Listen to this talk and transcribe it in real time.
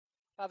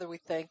Father, we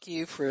thank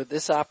you for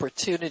this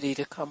opportunity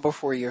to come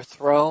before your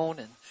throne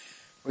and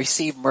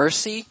receive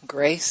mercy,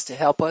 grace to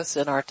help us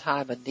in our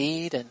time of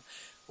need. And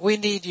we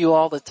need you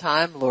all the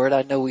time, Lord.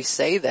 I know we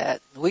say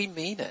that. We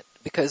mean it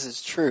because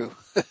it's true.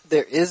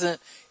 There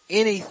isn't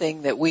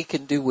anything that we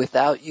can do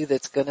without you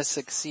that's going to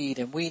succeed,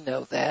 and we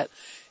know that.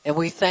 And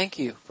we thank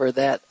you for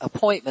that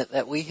appointment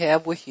that we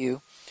have with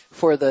you,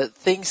 for the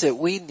things that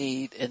we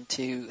need, and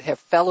to have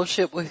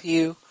fellowship with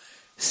you,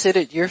 sit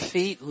at your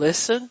feet,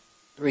 listen,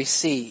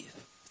 receive.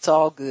 It's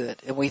all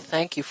good. And we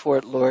thank you for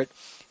it, Lord.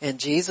 In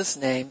Jesus'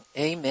 name,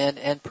 amen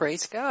and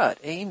praise God.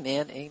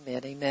 Amen,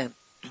 amen, amen.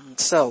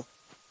 So,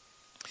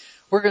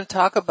 we're going to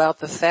talk about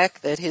the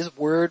fact that his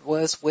word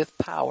was with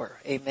power.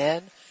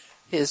 Amen.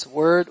 His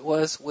word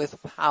was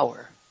with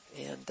power.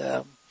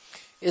 And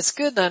it's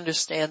good to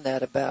understand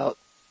that about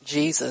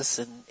Jesus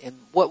and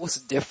what was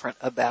different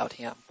about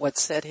him, what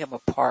set him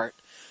apart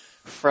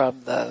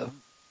from the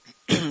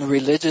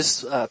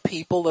religious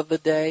people of the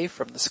day,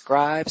 from the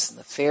scribes and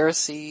the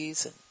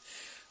Pharisees and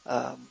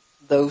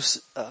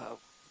those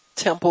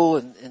temple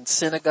and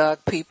synagogue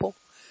people.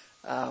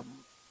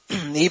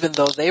 Even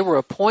though they were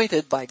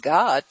appointed by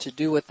God to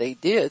do what they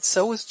did,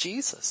 so was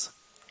Jesus.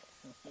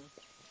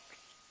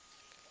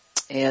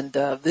 And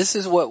this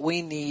is what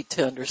we need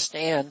to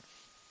understand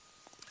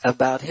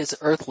about his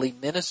earthly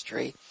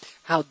ministry,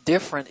 how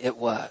different it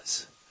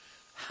was.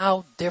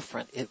 How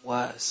different it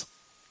was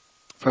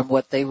from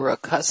what they were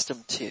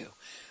accustomed to.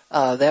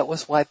 That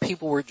was why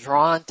people were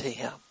drawn to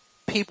him.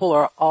 People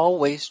are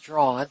always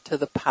drawn to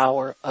the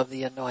power of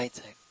the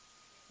anointing.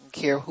 I don't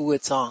care who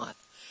it's on.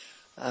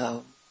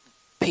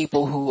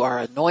 People who are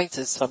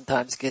anointed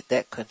sometimes get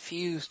that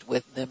confused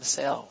with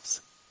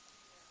themselves.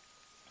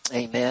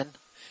 Amen.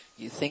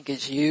 You think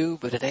it's you,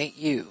 but it ain't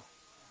you.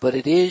 But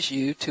it is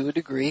you to a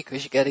degree,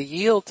 because you got to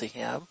yield to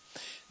him.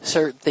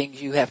 Certain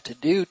things you have to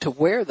do to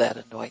wear that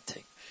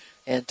anointing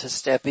and to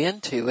step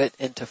into it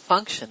and to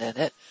function in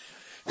it.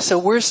 So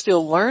we're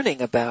still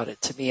learning about it,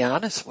 to be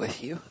honest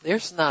with you.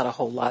 There's not a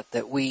whole lot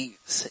that we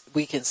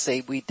can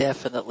say we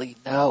definitely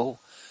know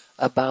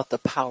about the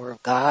power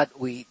of God.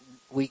 We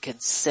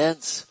can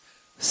sense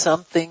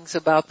some things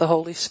about the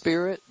Holy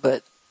Spirit,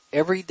 but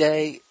every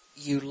day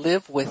you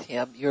live with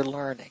him, you're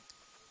learning.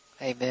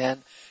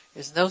 Amen.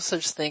 There's no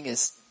such thing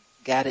as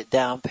got it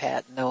down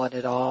pat, knowing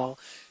it all.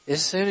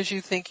 As soon as you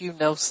think you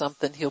know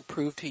something, he'll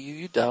prove to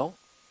you don't.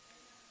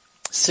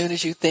 As soon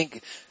as you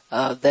think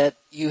that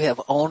you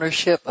have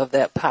ownership of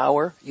that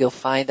power, you'll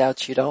find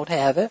out you don't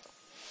have it.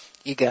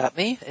 You got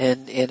me?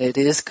 And it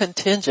is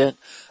contingent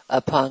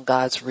upon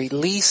God's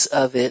release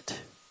of it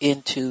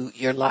into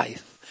your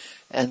life.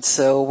 And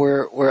so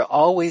we're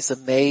always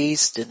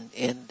amazed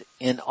and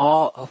in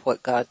awe of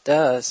what God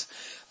does,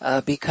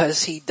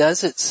 because he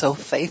does it so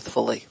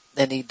faithfully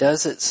and he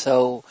does it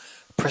so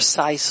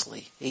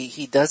precisely.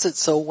 He does it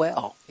so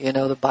well. You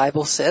know, the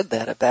Bible said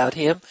that about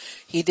him.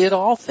 He did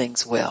all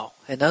things well.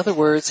 In other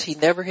words, he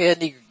never had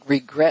any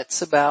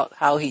regrets about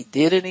how he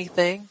did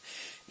anything.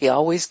 He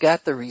always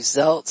got the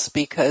results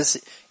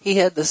because he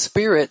had the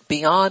Spirit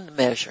beyond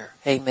measure.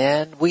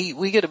 Amen.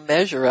 We get a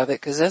measure of it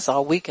because that's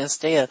all we can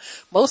stand.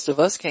 Most of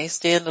us can't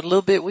stand the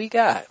little bit we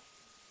got.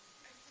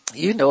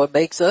 You know, it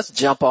makes us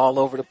jump all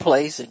over the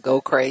place and go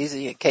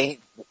crazy and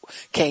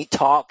can't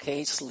talk,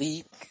 can't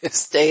sleep,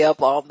 stay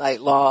up all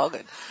night long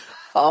and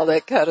all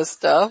that kind of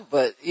stuff.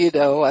 But, you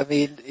know, I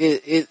mean,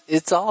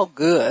 it's all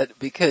good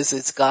because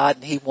it's God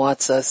and he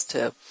wants us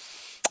to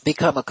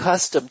become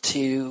accustomed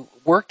to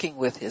working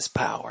with his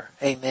power.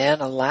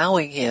 Amen.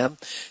 Allowing him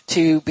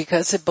to,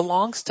 because it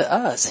belongs to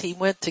us. He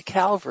went to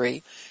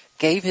Calvary,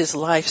 gave his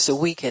life so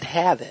we could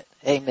have it.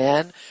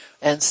 Amen.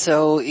 And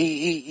so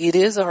it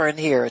is our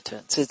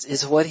inheritance.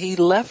 It's what he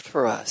left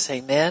for us.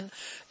 Amen.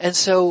 And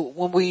so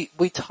when we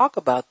talk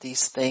about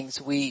these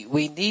things,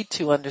 we need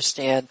to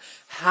understand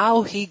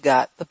how he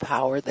got the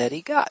power that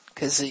he got.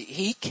 Because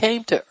he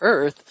came to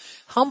earth,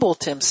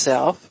 humbled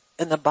himself,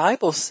 and the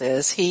Bible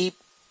says he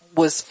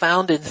was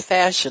found in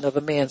fashion of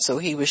a man. So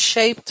he was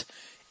shaped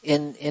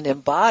and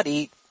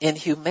embodied in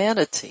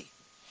humanity.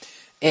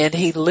 And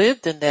he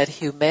lived in that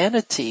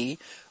humanity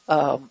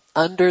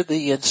under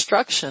the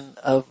instruction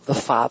of the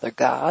Father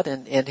God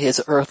and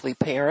his earthly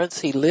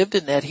parents. He lived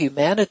in that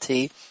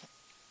humanity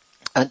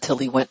until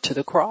he went to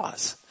the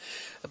cross.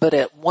 But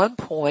at one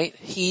point,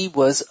 he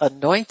was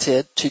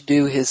anointed to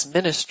do his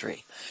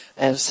ministry.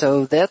 And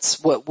so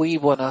that's what we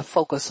want to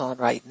focus on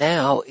right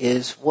now,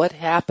 is what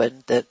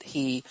happened that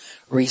he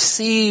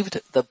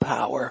received the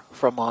power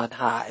from on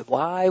high.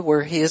 Why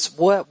were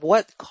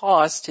what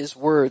caused his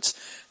words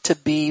to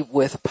be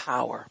with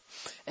power?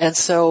 And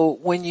so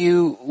when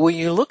you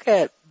look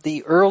at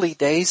the early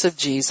days of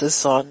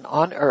Jesus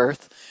on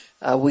earth,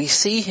 we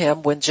see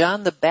him when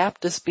John the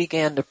Baptist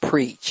began to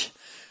preach.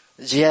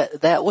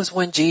 That was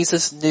when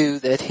Jesus knew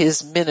that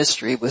his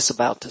ministry was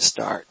about to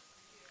start.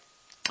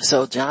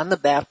 So John the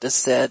Baptist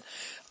said,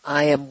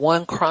 I am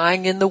one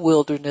crying in the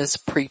wilderness,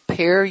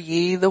 prepare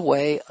ye the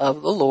way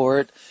of the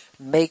Lord,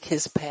 make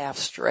his path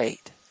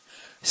straight.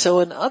 So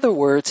in other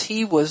words,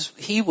 he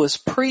was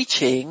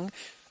preaching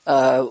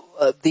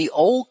the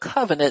old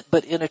covenant,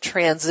 but in a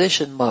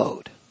transition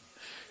mode.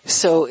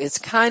 So it's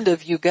kind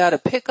of, you gotta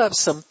pick up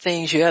some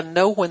things. You gotta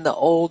know when the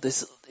old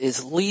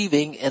is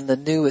leaving and the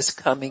new is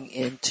coming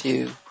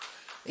into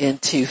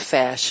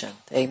fashion.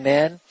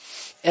 Amen.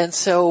 And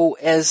so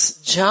as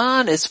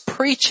John is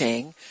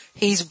preaching,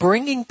 he's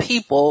bringing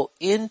people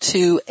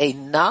into a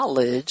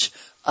knowledge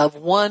of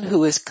one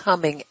who is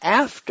coming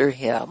after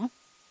him.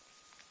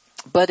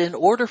 But in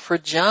order for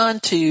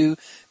John to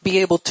be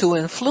able to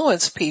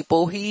influence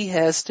people, he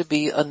has to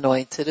be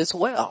anointed as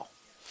well.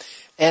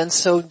 And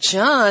so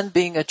John,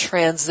 being a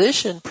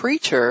transition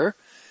preacher,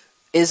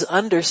 is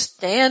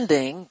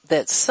understanding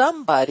that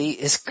somebody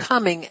is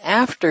coming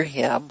after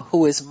him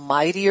who is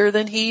mightier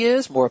than he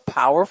is, more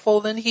powerful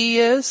than he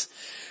is.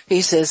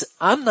 He says,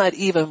 I'm not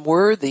even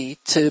worthy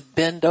to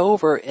bend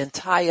over and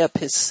tie up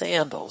his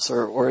sandals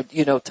or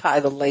tie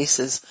the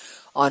laces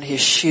on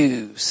his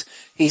shoes.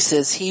 He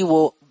says he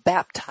will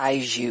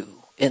baptize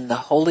you in the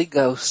Holy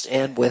Ghost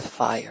and with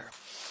fire.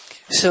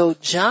 So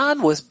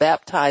John was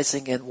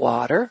baptizing in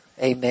water.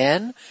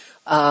 Amen.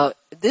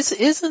 This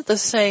isn't the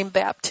same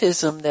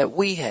baptism that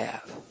we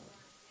have.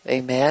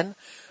 Amen.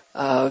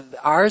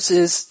 Ours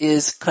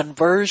is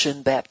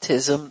conversion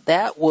baptism.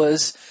 That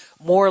was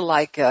more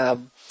like,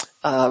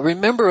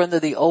 remember under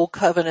the old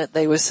covenant,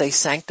 they would say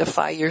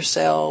sanctify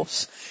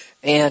yourselves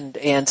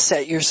and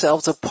set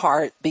yourselves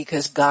apart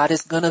because God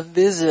is going to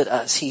visit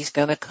us. He's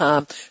going to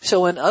come.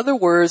 So in other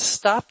words,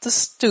 stop the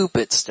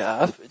stupid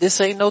stuff.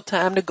 This ain't no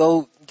time to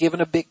go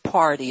giving a big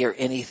party or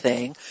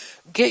anything.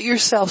 Get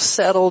yourself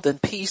settled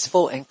and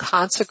peaceful and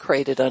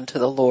consecrated unto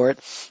the Lord.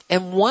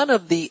 And one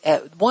of the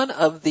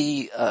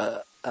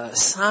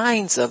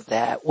signs of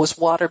that was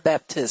water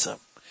baptism,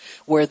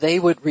 where they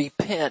would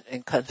repent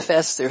and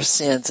confess their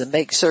sins and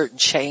make certain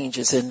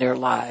changes in their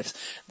lives.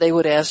 They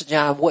would ask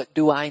John, what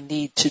do I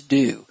need to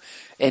do?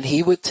 And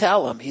he would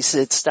tell them, he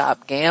said,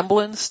 stop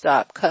gambling,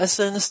 stop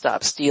cussing,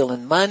 stop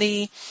stealing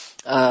money.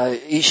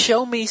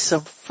 Show me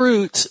some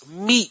fruits,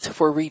 meat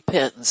for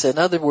repentance. In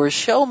other words,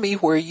 show me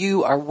where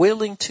you are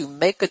willing to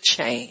make a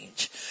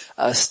change.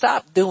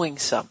 Stop doing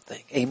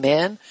something.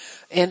 Amen.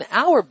 In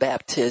our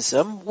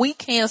baptism, we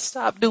can't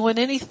stop doing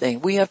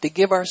anything. We have to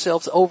give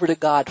ourselves over to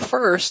God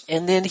first,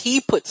 and then he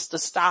puts the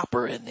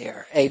stopper in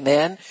there.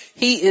 Amen.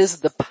 He is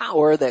the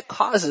power that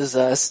causes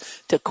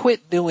us to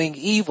quit doing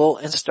evil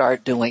and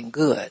start doing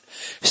good.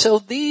 So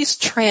these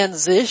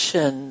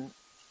transition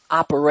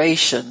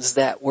operations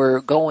that were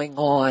going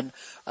on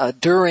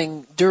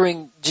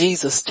during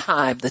Jesus'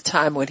 time, the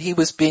time when he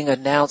was being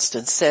announced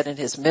and set in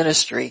his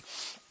ministry,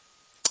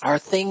 are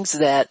things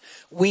that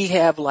we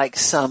have like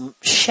some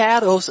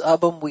shadows of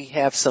them, we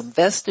have some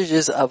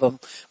vestiges of them,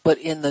 but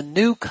in the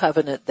new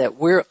covenant that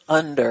we're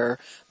under,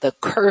 the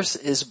curse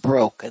is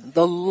broken.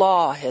 The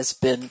law has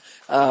been,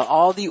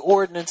 all the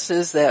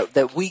ordinances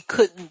that we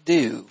couldn't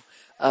do,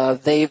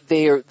 they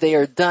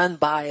are done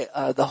by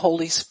the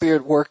Holy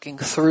Spirit working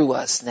through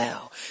us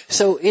now.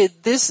 So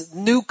this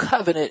new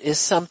covenant is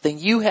something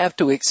you have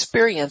to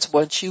experience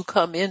once you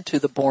come into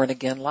the born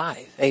again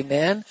life.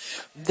 Amen.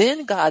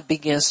 Then God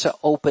begins to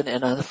open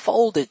and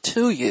unfold it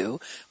to you,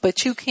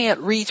 but you can't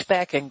reach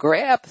back and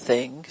grab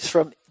things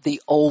from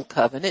the old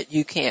covenant.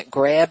 You can't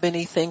grab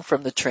anything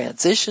from the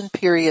transition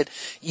period.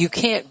 You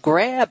can't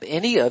grab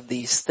any of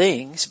these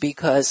things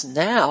because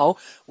now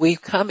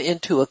we've come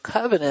into a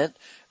covenant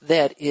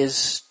that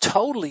is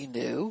totally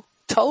new,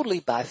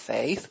 totally by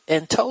faith,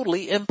 and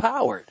totally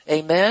empowered.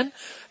 Amen?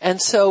 And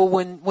so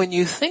when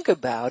you think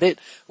about it,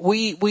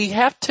 we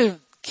have to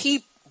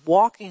keep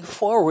walking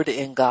forward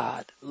in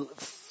God,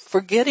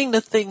 forgetting the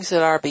things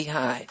that are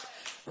behind,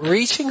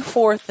 reaching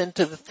forth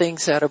into the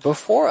things that are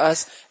before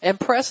us,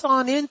 and press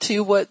on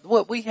into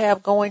what we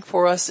have going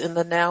for us in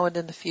the now and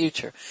in the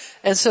future.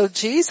 And so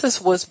Jesus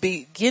was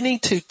beginning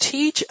to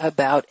teach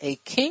about a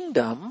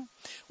kingdom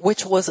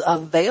which was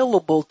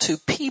available to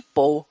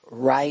people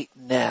right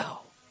now.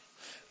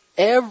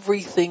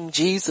 Everything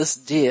Jesus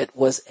did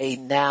was a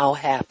now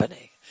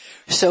happening.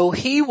 So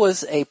he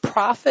was a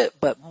prophet,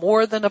 but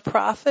more than a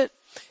prophet.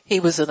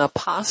 He was an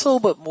apostle,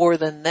 but more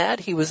than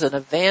that, he was an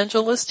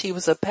evangelist, he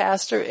was a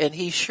pastor, and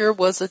he sure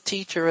was a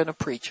teacher and a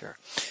preacher.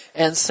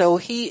 And so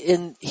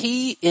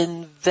he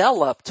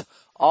enveloped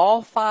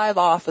all 5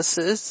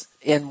 offices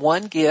in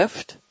one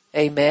gift.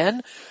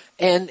 Amen.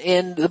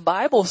 And the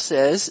Bible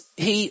says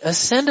he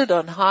ascended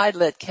on high,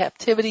 led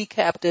captivity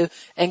captive,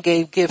 and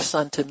gave gifts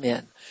unto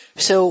men.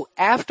 So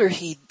after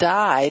he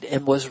died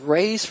and was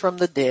raised from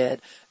the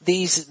dead,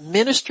 these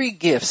ministry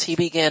gifts he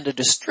began to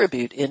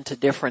distribute into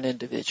different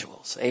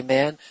individuals.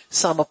 Amen.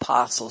 Some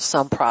apostles,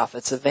 some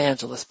prophets,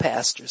 evangelists,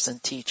 pastors,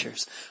 and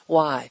teachers.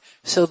 Why?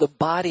 So the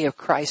body of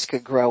Christ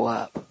could grow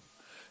up.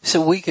 So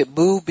we could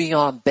move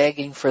beyond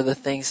begging for the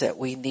things that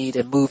we need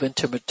and move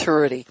into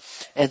maturity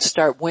and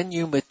start, when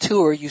you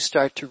mature, you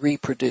start to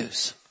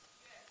reproduce.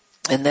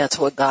 And that's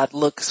what God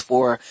looks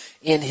for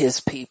in his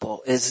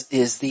people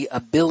is the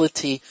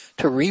ability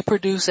to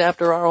reproduce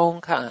after our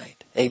own kind.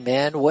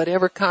 Amen.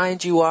 Whatever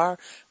kind you are,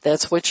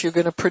 that's what you're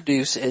going to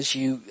produce as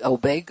you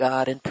obey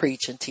God and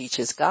preach and teach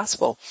his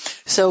gospel.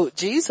 So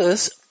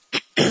Jesus,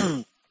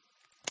 it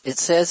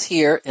says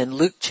here in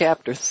Luke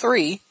chapter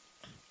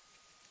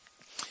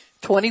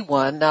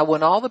 3:21, now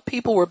when all the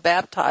people were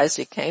baptized,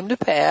 it came to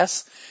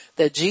pass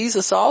that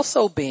Jesus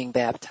also being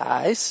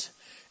baptized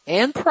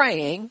and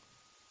praying,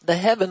 the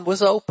heaven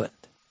was opened.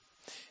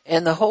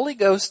 And the Holy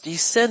Ghost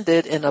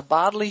descended in a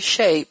bodily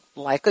shape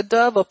like a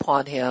dove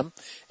upon him,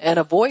 and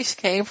a voice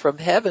came from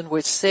heaven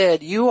which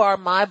said, you are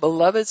my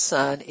beloved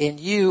Son, in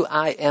you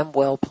I am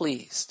well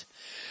pleased.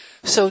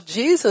 So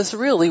Jesus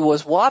really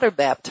was water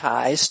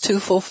baptized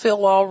to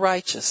fulfill all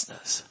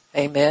righteousness.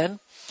 Amen.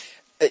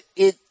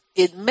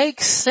 It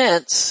makes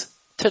sense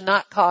to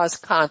not cause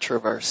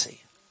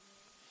controversy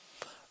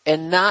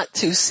and not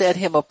to set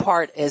him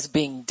apart as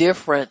being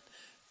different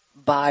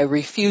by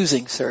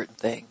refusing certain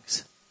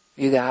things.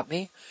 You got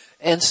me?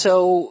 And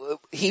so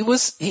he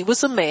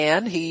was a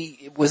man.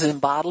 He was in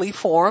bodily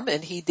form,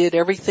 and he did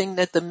everything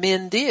that the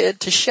men did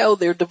to show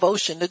their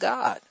devotion to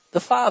God, the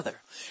Father.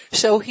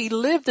 So he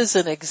lived as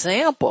an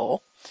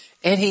example,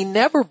 and he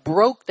never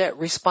broke that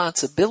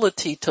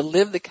responsibility to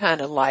live the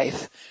kind of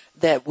life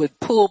that would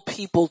pull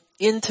people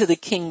into the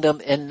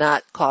kingdom and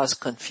not cause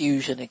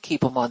confusion and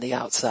keep them on the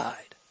outside.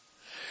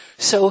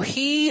 So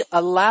he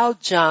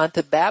allowed John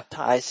to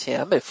baptize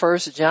him. At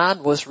first,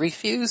 John was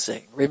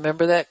refusing.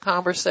 Remember that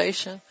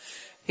conversation?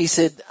 He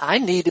said, I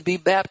need to be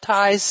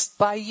baptized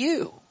by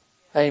you.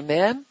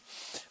 Amen.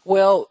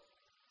 Well,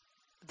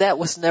 that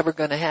was never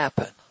going to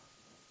happen.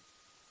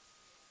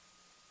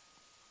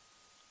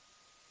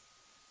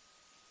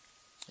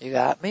 You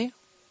got me?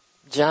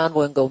 John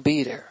wasn't going to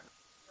be there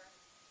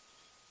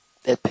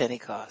at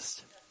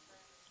Pentecost.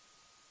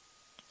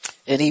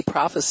 And he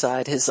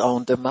prophesied his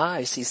own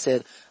demise. He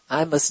said,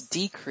 I must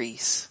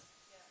decrease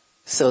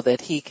so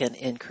that he can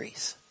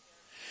increase.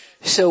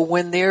 So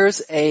when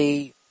there's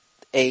a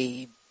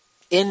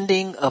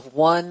ending of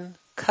one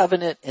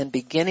covenant and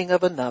beginning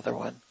of another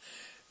one,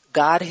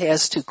 God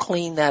has to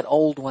clean that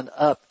old one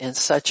up in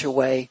such a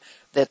way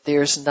that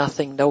there's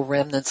nothing, no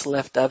remnants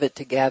left of it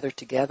to gather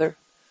together.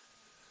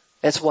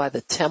 That's why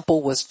the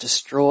temple was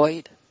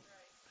destroyed,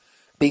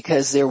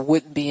 because there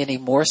wouldn't be any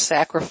more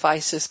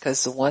sacrifices,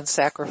 because the one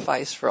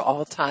sacrifice for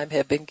all time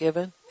had been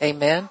given.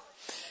 Amen.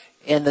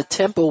 And the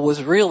temple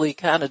was really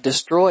kind of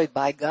destroyed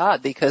by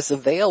God because the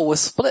veil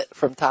was split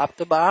from top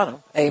to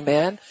bottom.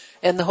 Amen.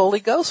 And the Holy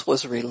Ghost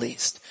was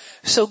released.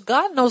 So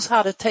God knows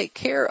how to take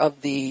care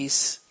of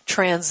these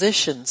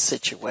transition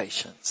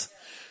situations.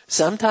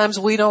 Sometimes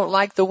we don't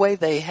like the way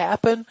they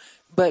happen,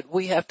 but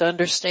we have to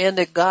understand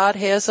that God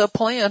has a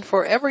plan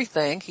for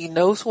everything. He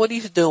knows what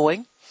he's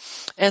doing.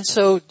 And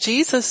so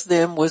Jesus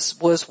then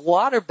was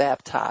water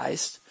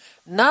baptized,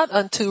 not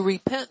unto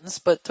repentance,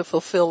 but to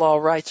fulfill all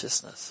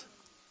righteousness.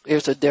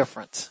 There's a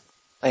difference.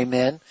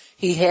 Amen.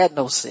 He had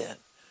no sin.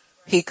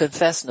 He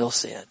confessed no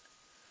sin.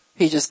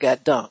 He just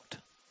got dunked.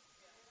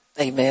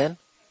 Amen.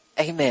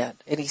 Amen.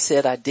 And he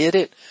said, I did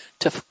it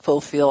to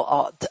fulfill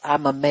all.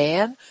 I'm a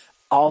man.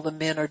 All the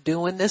men are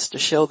doing this to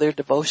show their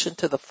devotion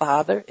to the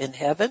Father in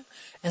heaven.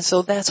 And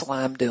so that's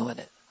why I'm doing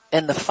it.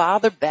 And the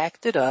Father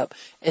backed it up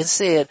and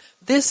said,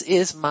 this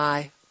is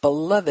my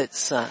beloved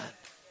Son.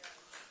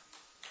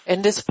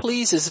 And this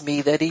pleases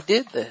me that he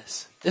did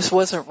this. This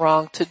wasn't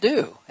wrong to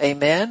do.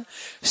 Amen.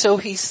 So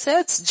he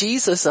sets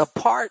Jesus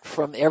apart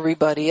from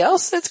everybody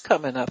else that's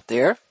coming up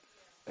there.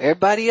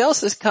 Everybody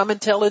else is coming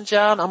telling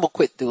John, I'm going to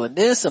quit doing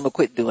this. I'm going to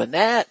quit doing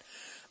that.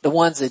 The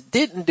ones that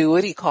didn't do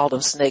it, he called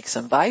them snakes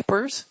and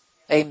vipers.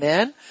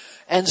 Amen.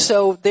 And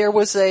so there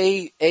was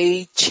a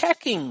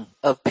checking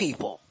of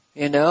people.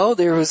 You know,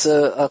 there was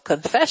a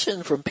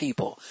confession from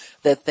people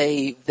that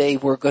they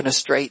were going to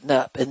straighten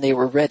up and they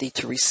were ready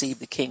to receive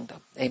the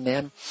kingdom.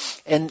 Amen.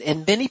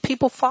 And many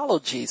people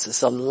followed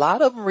Jesus. A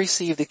lot of them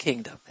received the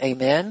kingdom.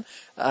 Amen.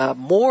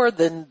 More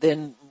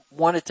than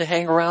wanted to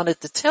hang around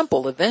at the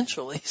temple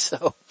eventually.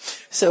 So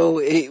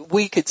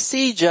we could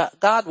see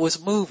God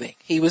was moving.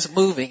 He was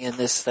moving in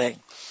this thing.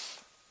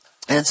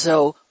 And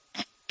so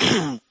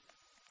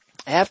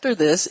after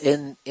this,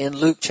 in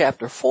Luke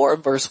chapter 4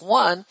 verse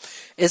 1,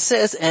 it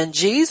says, and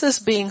Jesus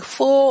being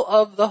full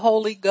of the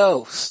Holy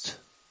Ghost,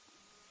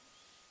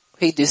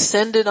 he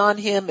descended on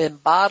him in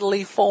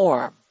bodily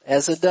form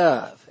as a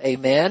dove.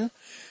 Amen.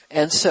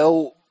 And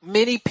so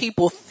many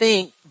people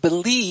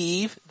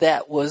believe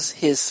that was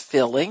his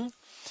filling.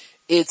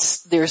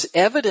 There's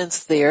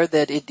evidence there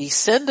that it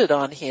descended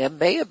on him,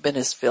 may have been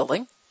his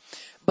filling.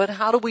 But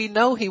how do we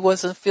know he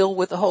wasn't filled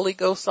with the Holy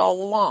Ghost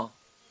all along,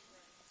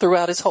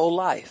 throughout his whole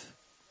life?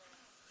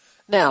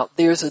 Now,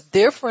 there's a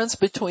difference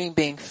between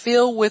being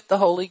filled with the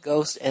Holy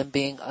Ghost and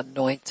being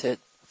anointed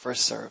for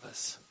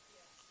service.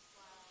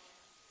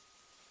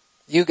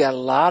 You got a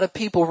lot of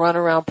people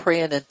running around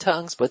praying in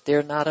tongues, but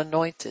they're not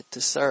anointed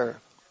to serve.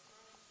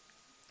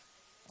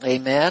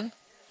 Amen?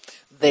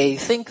 They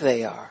think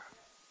they are.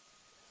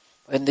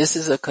 And this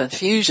is a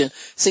confusion.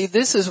 See,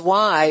 this is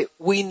why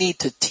we need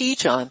to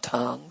teach on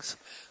tongues.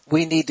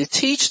 We need to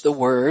teach the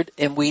word,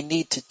 and we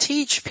need to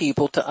teach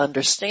people to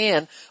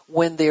understand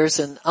when there's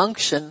an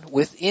unction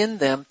within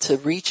them to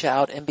reach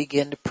out and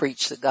begin to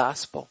preach the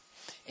gospel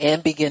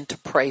and begin to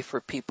pray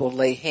for people,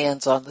 lay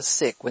hands on the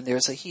sick when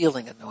there's a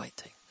healing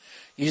anointing.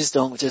 You just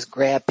don't just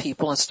grab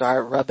people and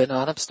start rubbing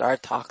on them,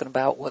 start talking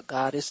about what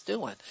God is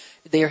doing.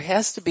 There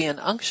has to be an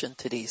unction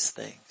to these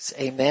things.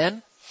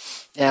 Amen.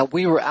 Now,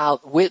 we were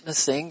out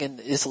witnessing, and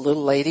this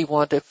little lady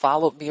wanted to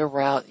follow me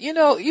around. You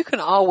know, you can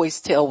always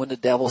tell when the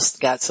devil's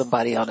got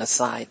somebody on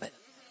assignment.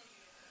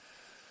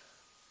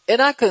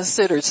 And I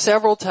considered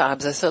several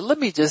times, I said, let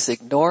me just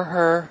ignore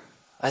her.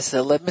 I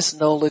said, let Miss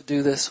Nola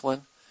do this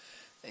one.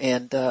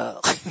 And then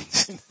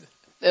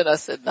I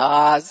said,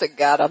 nah, I said,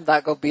 God, I'm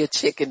not going to be a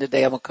chicken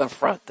today. I'm going to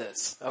confront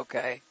this.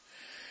 Okay.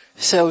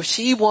 So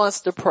she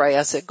wants to pray.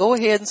 I said, go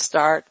ahead and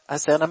start. I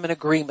said, I'm in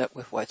agreement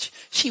with what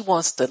she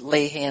wants to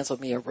lay hands on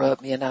me and rub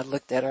me. And I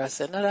looked at her. I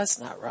said, no, that's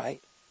not right.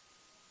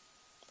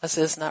 I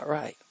said, it's not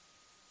right.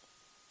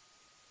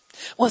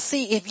 Well,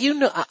 see, if you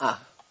know,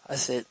 I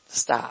said,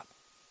 stop.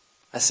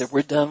 I said,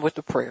 we're done with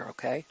the prayer.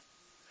 Okay.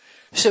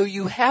 So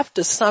you have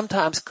to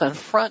sometimes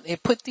confront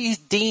and put these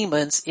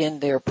demons in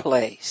their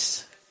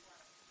place.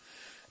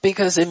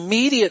 Because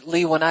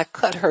immediately when I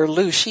cut her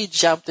loose, she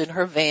jumped in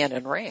her van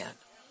and ran.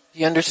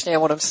 You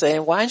understand what I'm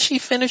saying? Why didn't she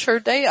finish her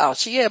day out?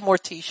 She had more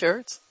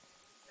t-shirts.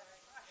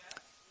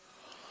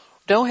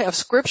 Don't have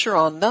scripture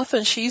on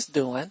nothing she's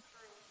doing.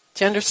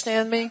 Do you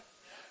understand me?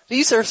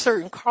 These are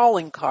certain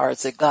calling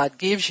cards that God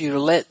gives you to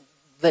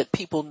let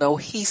people know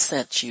He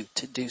sent you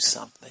to do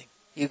something.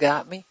 You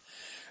got me?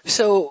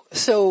 So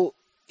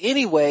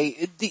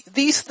anyway,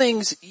 these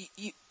things,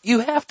 you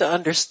have to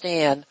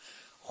understand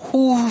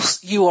who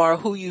you are,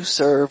 who you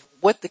serve,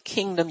 what the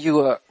kingdom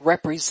you are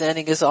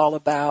representing is all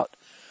about,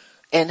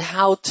 and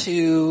how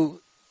to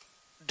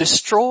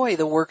destroy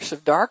the works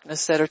of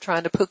darkness that are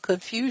trying to put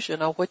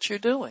confusion on what you're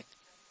doing.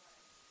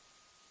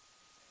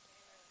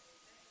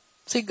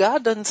 See,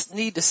 God doesn't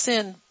need to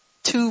send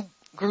two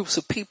groups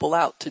of people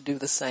out to do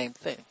the same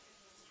thing.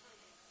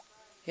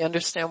 You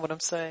understand what I'm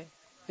saying?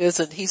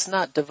 He's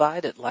not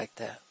divided like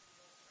that.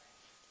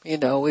 You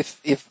know,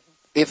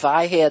 if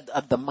I had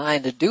the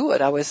mind to do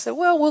it, I would say,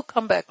 well, we'll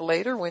come back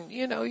later when,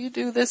 you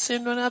do this.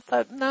 And I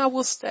thought, no,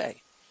 we'll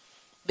stay.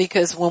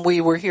 Because when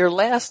we were here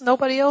last,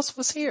 nobody else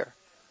was here.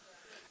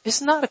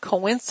 It's not a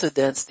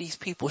coincidence these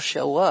people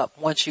show up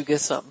once you get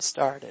something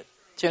started.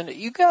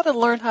 You gotta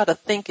learn how to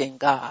think in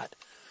God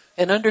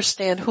and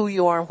understand who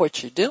you are and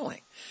what you're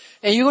doing.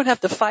 And you're gonna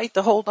have to fight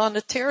to hold on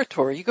to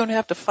territory. You're gonna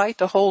have to fight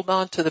to hold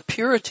on to the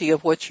purity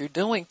of what you're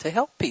doing to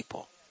help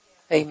people.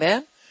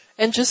 Amen?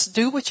 And just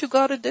do what you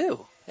gotta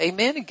do.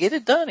 Amen? And get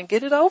it done and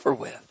get it over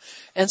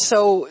with. And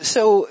so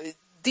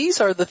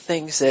these are the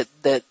things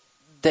that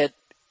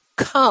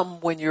come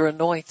when you're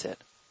anointed.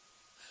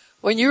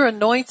 When you're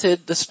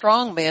anointed, the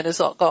strong man is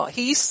all gone.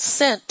 He's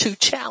sent to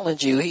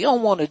challenge you. He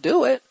don't want to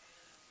do it.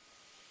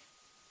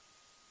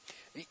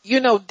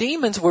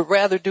 Demons would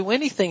rather do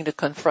anything to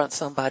confront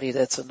somebody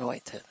that's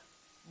anointed,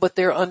 but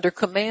they're under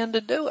command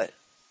to do it.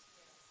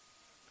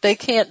 They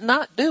can't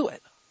not do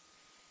it.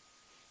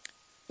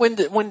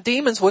 When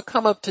demons would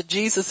come up to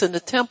Jesus in the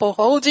temple,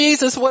 oh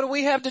Jesus, what do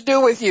we have to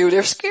do with you?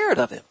 They're scared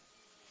of him.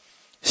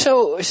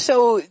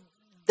 So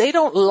they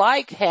don't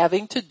like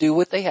having to do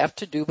what they have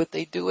to do, but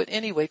they do it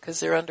anyway because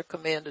they're under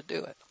command to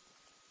do it.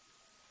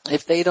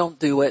 If they don't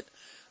do it,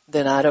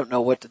 then I don't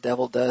know what the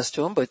devil does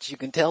to them, but you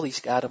can tell he's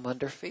got them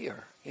under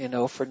fear,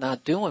 for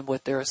not doing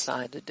what they're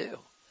assigned to do.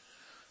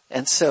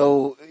 And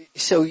so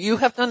you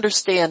have to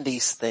understand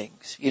these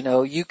things.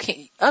 You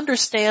can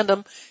understand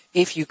them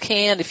if you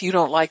can. If you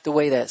don't like the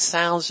way that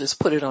sounds, just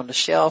put it on the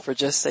shelf or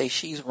just say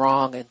she's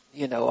wrong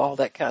and, all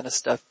that kind of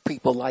stuff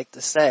people like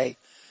to say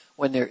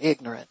when they're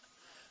ignorant.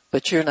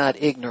 But you're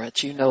not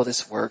ignorant. You know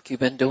this work. You've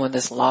been doing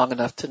this long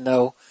enough to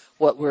know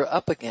what we're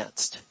up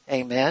against.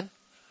 Amen.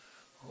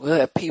 We'll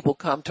have people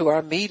come to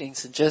our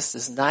meetings and just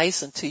as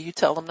nice until you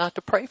tell them not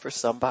to pray for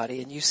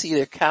somebody and you see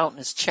their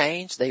countenance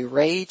change. They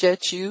rage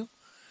at you.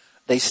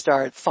 They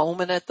start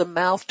foaming at the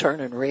mouth,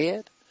 turning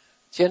red.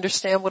 Do you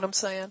understand what I'm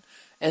saying?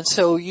 And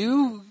so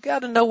you got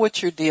to know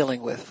what you're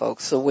dealing with,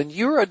 folks. So when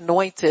you're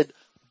anointed,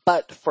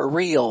 but for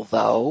real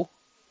though,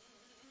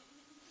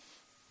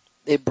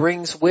 it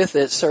brings with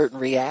it certain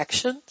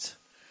reactions,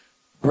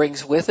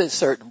 brings with it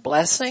certain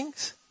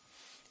blessings.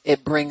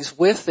 It brings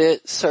with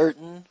it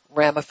certain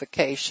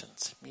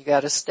ramifications. You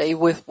got to stay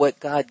with what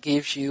God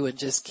gives you and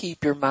just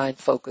keep your mind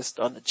focused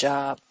on the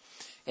job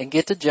and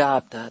get the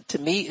job done. To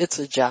me, it's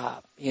a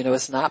job.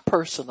 It's not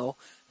personal.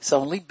 It's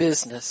only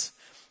business.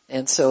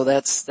 And so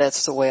that's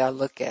the way I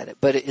look at it.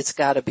 But it's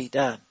got to be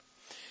done.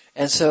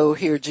 And so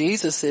here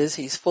Jesus is.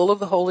 He's full of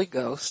the Holy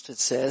Ghost. It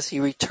says he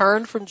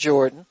returned from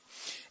Jordan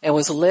and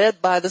was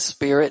led by the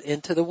Spirit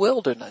into the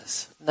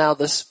wilderness. Now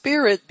the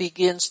Spirit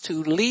begins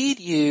to lead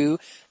you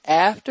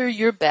after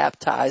you're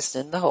baptized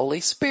in the Holy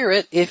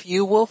Spirit if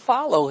you will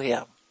follow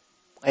him.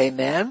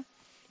 Amen.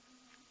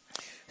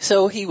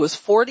 So he was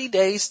 40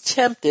 days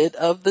tempted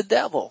of the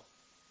devil.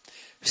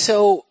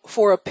 So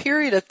for a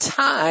period of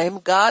time,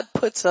 God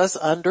puts us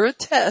under a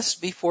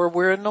test before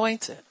we're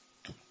anointed.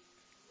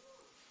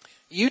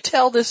 You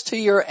tell this to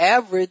your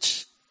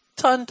average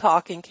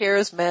tongue-talking,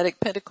 charismatic,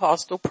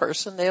 Pentecostal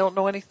person, they don't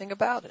know anything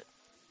about it.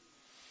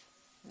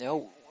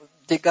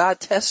 Did God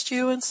test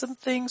you in some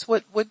things?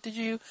 What did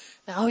you,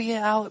 oh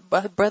yeah,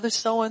 brother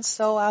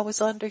so-and-so, I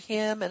was under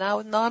him, and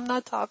no, I'm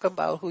not talking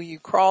about who you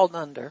crawled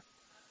under.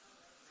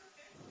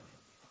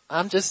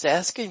 I'm just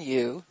asking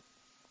you,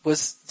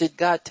 did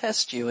God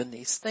test you in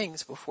these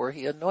things before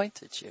he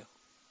anointed you?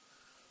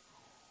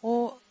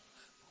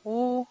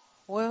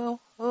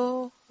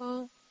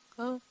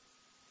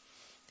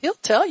 He'll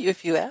tell you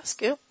if you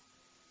ask him.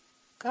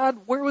 God,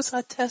 where was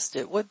I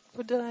tested?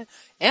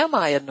 Am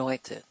I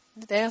anointed?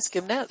 Ask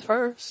him that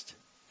first.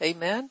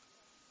 Amen.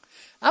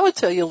 I would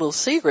tell you a little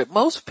secret.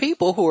 Most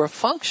people who are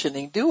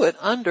functioning do it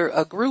under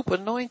a group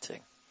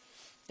anointing.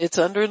 It's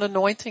under an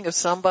anointing of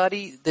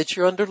somebody that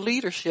you're under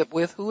leadership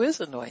with who is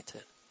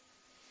anointed.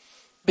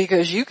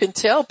 Because you can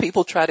tell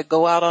people try to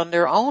go out on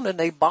their own and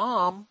they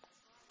bomb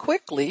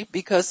quickly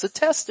because the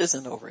test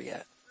isn't over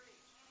yet.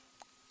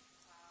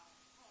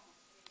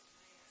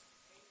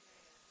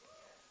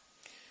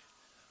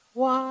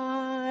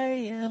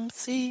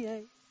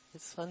 YMCA.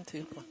 It's fun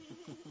too.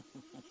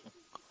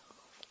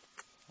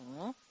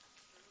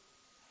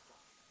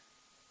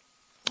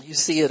 You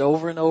see it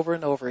over and over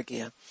and over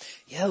again.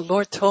 Yeah, the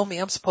Lord told me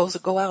I'm supposed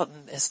to go out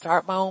and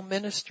start my own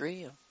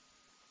ministry.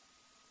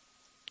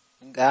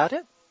 Got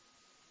it?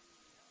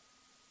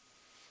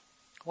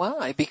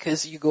 Why?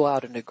 Because you go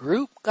out in a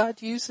group,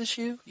 God uses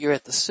you. You're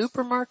at the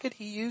supermarket,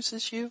 he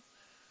uses you.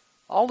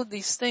 All of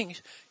these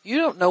things. You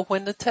don't know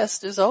when the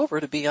test is over,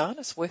 to be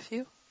honest with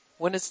you.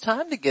 When it's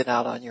time to get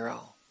out on your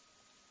own.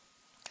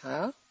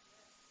 Huh?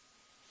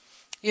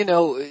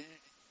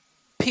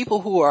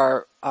 People who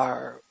are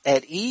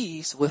at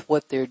ease with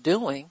what they're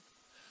doing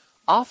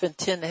often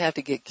tend to have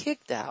to get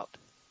kicked out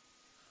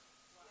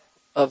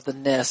of the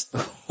nest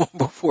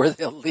before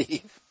they'll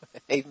leave.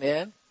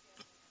 Amen.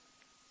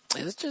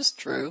 It's just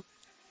true.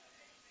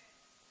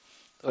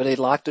 Or they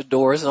lock the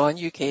doors on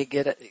you, can't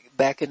get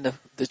back in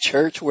the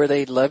church where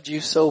they loved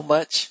you so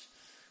much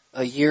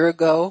a year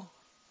ago.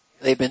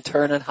 They've been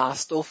turning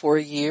hostile for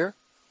a year.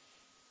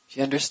 Do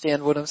you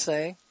understand what I'm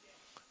saying?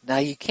 Now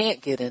you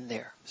can't get in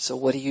there. So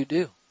what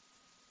do?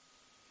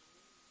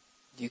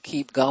 You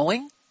keep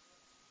going,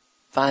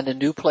 find a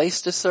new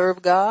place to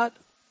serve God,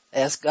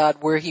 ask God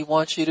where he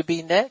wants you to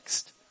be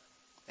next,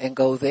 and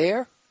go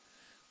there,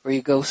 or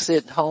you go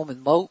sit at home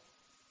and mope,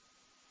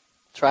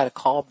 try to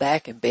call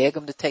back and beg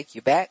him to take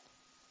you back.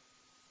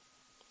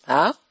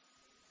 Huh?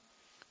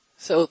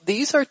 So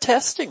these are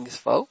testings,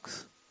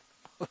 folks.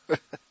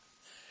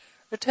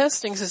 They're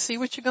testings to see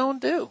what you're going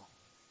to do.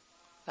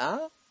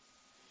 Huh?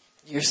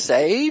 You're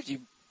saved,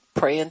 you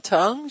pray in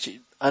tongues, you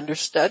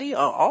understudy,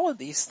 all of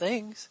these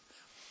things.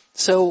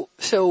 So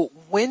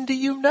when do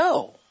you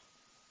know?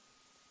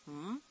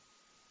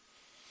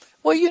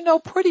 Well,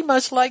 pretty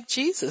much like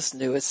Jesus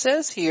knew. It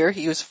says here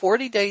he was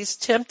 40 days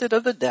tempted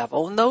of the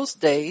devil. In those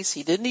days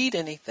he didn't eat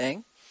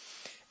anything.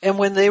 And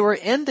when they were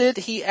ended,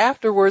 he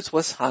afterwards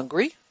was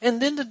hungry.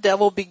 And then the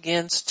devil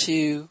begins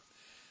to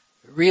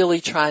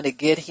really trying to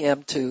get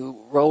him to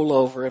roll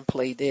over and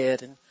play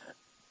dead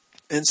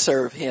and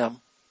serve him.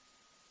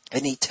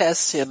 And he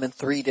tests him in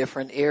 3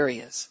 different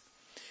areas.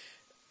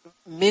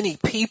 Many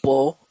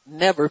people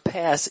never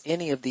pass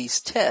any of these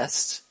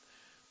tests.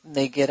 And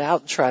they get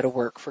out and try to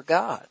work for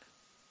God.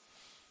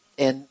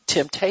 And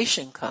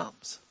temptation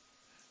comes.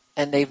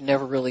 And they've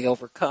never really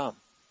overcome.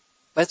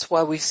 That's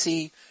why we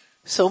see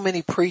so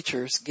many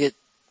preachers get,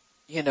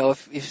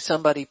 if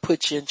somebody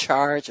puts you in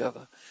charge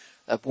of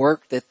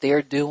work that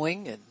they're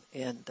doing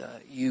and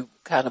you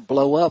kind of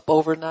blow up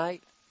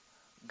overnight,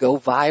 go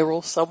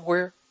viral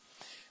somewhere,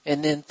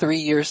 and then 3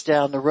 years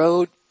down the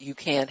road, you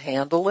can't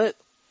handle it.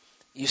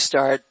 You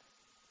start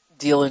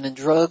dealing in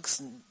drugs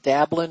and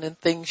dabbling in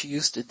things you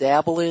used to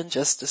dabble in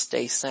just to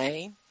stay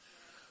sane.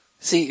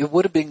 See, it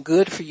would have been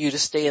good for you to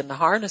stay in the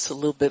harness a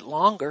little bit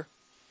longer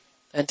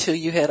until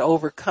you had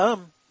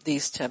overcome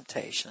these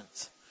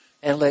temptations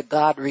and let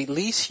God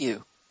release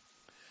you.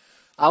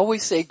 I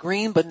always say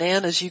green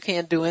bananas you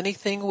can't do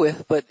anything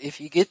with, but if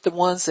you get the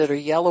ones that are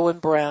yellow and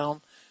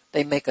brown,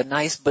 they make a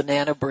nice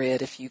banana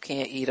bread if you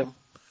can't eat them.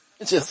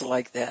 Just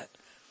like that.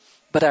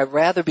 But I'd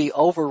rather be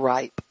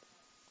overripe,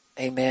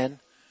 amen,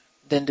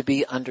 than to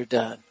be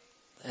underdone.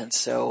 And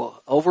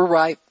so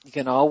overripe, you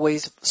can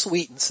always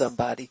sweeten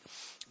somebody,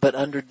 but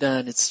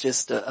underdone, it's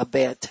just a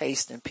bad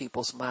taste in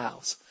people's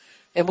mouths.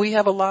 And we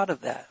have a lot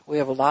of that. We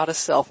have a lot of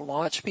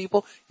self-launch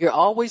people. You're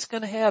always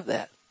going to have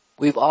that.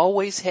 We've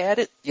always had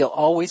it. You're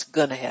always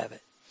going to have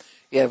it.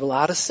 You have a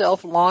lot of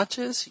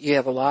self-launches. You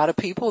have a lot of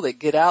people that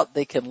get out,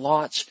 they can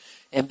launch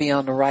and be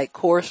on the right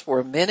course for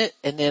a minute,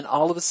 and then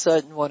all of a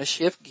sudden want to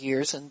shift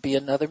gears and be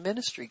another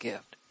ministry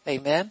gift.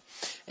 Amen.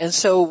 And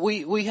so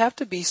we have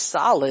to be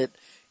solid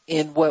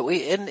in what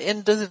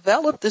and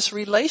develop this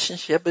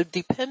relationship of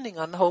depending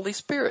on the Holy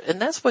Spirit.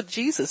 And that's what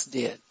Jesus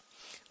did.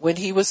 when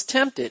he was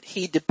tempted,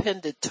 he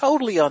depended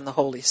totally on the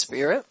Holy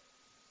Spirit.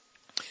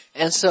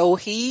 And so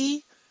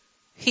he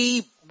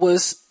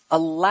was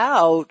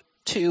allowed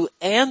to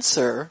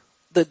answer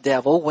the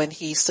devil when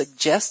he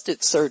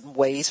suggested certain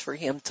ways for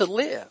him to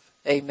live.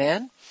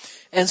 Amen.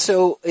 And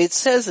so it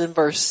says in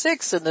verse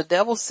 6, and the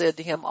devil said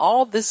to him,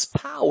 all this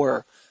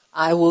power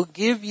I will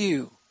give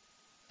you,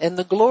 and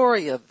the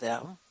glory of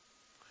them,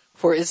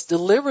 for it's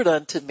delivered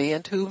unto me,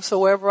 and to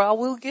whomsoever I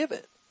will give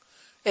it.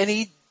 And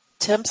he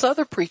tempts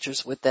other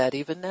preachers with that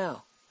even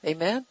now.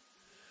 Amen.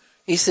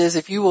 He says,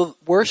 if you will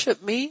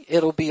worship me,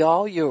 it'll be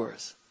all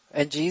yours.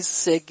 And Jesus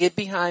said, get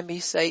behind me,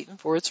 Satan,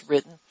 for it's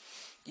written,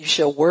 you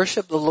shall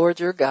worship the Lord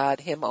your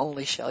God, him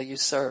only shall you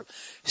serve.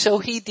 So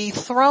he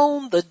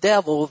dethroned the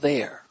devil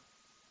there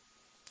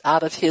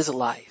out of his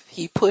life.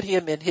 He put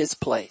him in his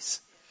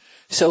place.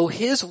 So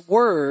his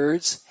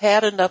words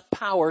had enough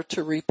power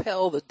to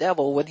repel the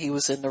devil when he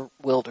was in the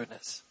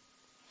wilderness.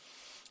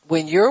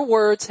 When your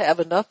words have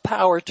enough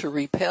power to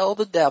repel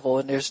the devil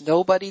and there's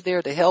nobody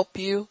there to help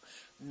you,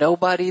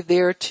 nobody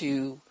there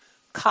to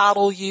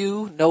coddle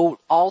you, no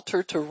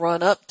altar to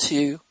run up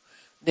to,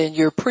 then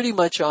you're pretty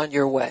much on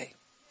your way.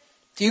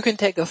 If you can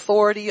take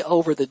authority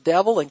over the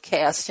devil and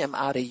cast him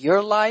out of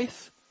your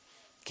life,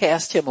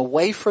 cast him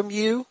away from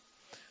you,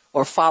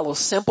 or follow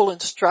simple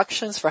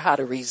instructions for how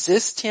to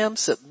resist him,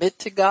 submit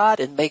to God,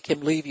 and make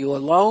him leave you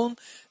alone,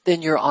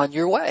 then you're on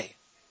your way.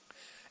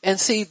 And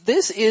see,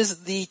 this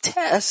is the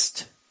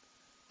test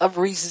of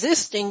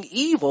resisting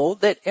evil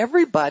that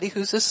everybody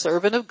who's a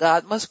servant of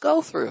God must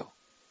go through.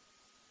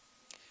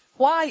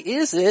 Why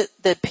is it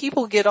that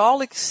people get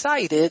all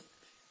excited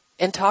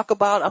and talk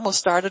about, I'm going to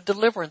start a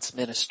deliverance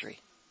ministry?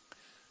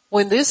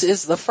 When this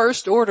is the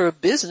first order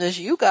of business,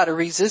 you got to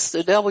resist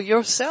the devil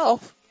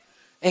yourself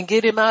and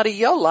get him out of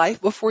your life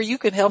before you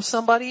can help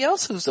somebody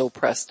else who's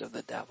oppressed of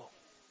the devil.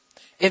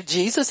 If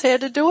Jesus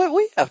had to do it,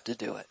 we have to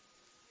do it.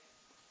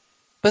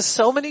 But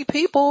so many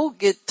people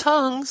get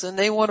tongues and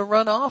they want to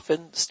run off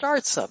and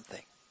start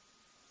something.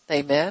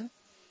 Amen.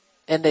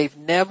 And they've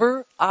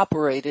never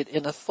operated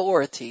in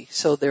authority,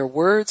 so their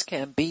words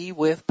can be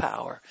with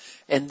power.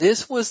 And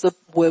this was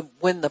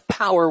when the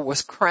power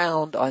was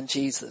crowned on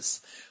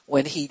Jesus,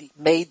 when he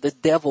made the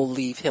devil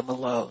leave him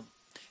alone.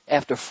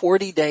 After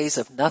 40 days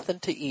of nothing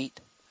to eat,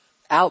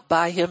 out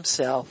by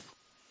himself,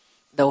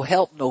 no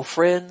help, no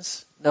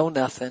friends, no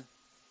nothing,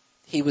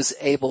 he was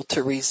able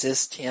to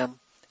resist him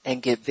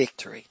and get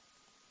victory.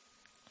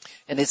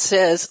 And it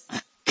says,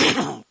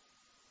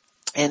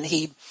 and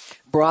he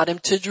brought him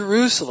to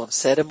Jerusalem,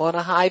 set him on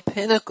a high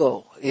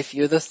pinnacle. If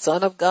you're the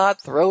Son of God,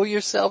 throw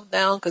yourself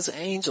down because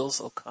angels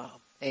will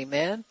come.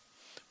 Amen.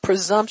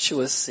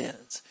 Presumptuous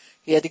sins.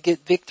 He had to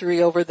get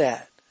victory over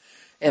that.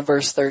 And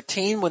verse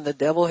 13, when the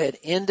devil had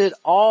ended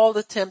all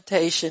the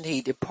temptation,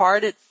 he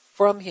departed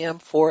from him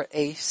for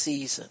a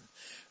season.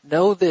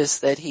 Know this,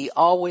 that he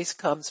always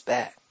comes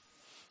back.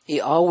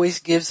 He always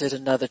gives it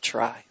another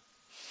try.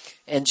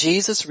 And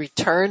Jesus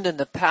returned in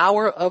the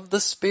power of the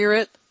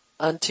Spirit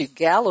unto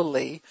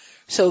Galilee.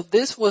 So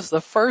this was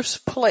the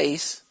first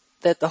place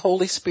that the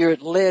Holy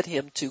Spirit led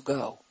him to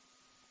go.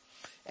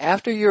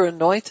 After you're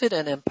anointed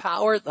and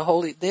empowered,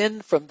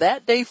 then from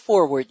that day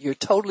forward, you're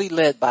totally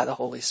led by the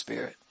Holy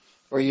Spirit,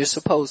 or you're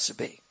supposed to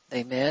be.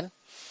 Amen.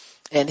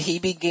 And he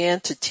began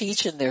to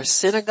teach in their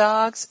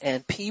synagogues,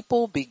 and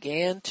people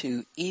began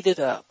to eat it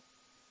up.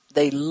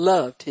 They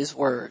loved his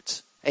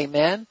words.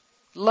 Amen.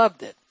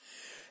 Loved it.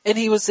 And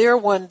he was there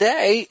one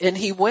day, and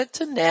he went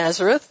to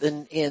Nazareth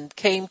and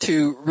came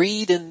to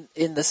read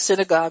in the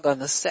synagogue on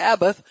the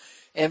Sabbath.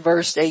 In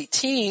verse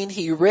 18,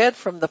 he read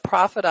from the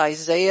prophet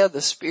Isaiah,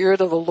 the Spirit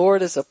of the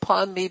Lord is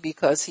upon me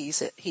because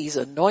he's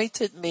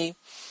anointed me,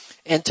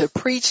 and to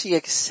preach the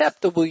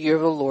acceptable year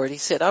of the Lord. He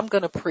said, I'm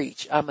going to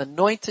preach. I'm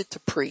anointed to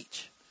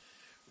preach.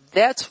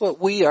 That's what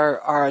we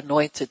are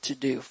anointed to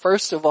do.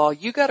 First of all,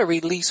 you got to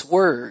release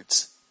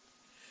words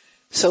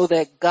so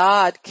that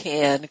God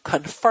can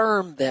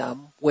confirm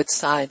them with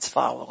signs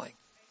following.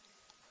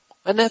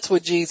 And that's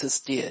what Jesus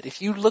did.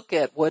 If you look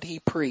at what he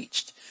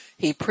preached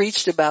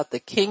about the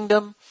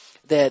kingdom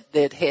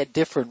that had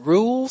different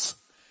rules,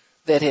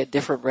 that had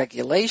different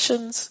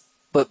regulations,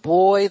 but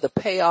boy, the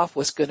payoff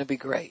was going to be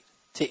great.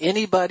 To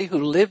anybody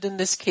who lived in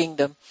this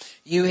kingdom,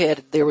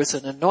 there was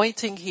an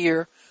anointing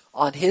here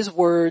on his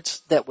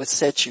words that would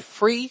set you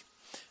free,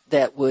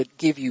 that would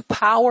give you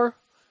power,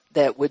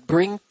 that would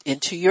bring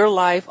into your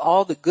life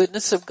all the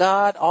goodness of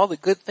God, all the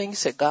good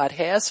things that God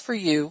has for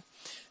you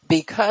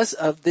because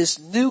of this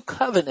new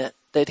covenant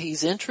that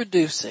he's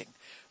introducing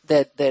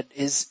that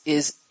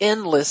is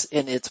endless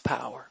in its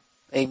power.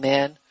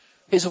 Amen.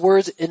 His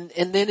words, and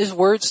then his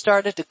words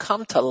started to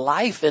come to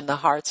life in the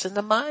hearts and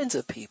the minds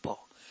of people.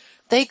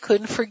 They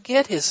couldn't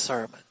forget his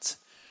sermons.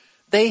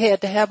 They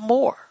had to have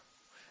more.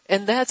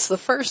 And that's the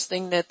first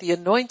thing that the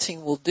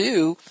anointing will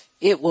do.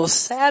 It will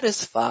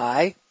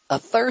satisfy a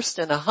thirst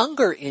and a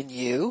hunger in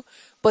you,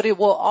 but it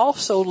will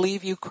also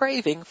leave you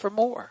craving for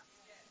more.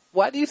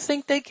 Why do you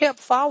think they kept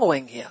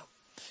following him?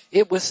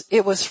 It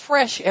was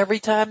fresh every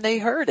time they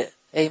heard it.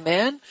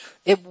 Amen.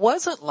 It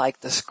wasn't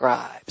like the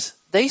scribes.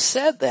 They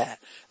said that.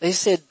 They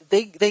said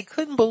they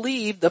couldn't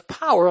believe the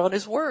power on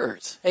his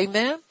words.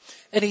 Amen.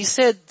 And he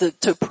said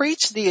to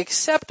preach the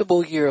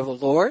acceptable year of the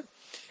Lord.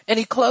 And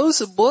he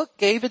closed the book,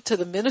 gave it to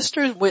the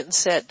ministers, went and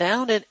sat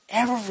down, and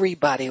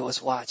everybody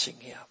was watching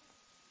him.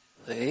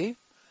 See?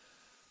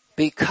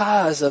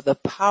 Because of the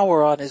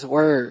power on his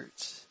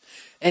words.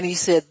 And he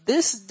said,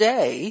 this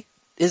day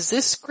is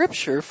this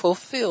scripture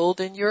fulfilled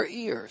in your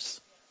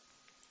ears.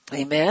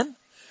 Amen.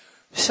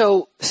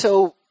 So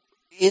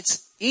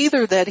it's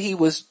either that he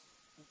was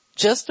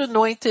just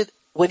anointed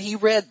when he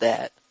read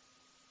that.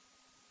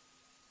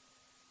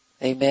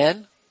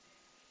 Amen.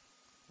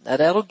 Now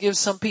that'll give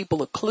some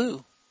people a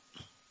clue.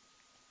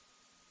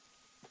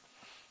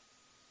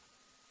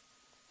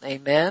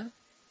 Amen.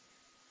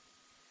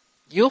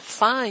 You'll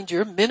find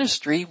your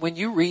ministry when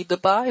you read the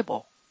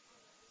Bible.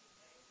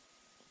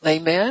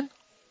 Amen.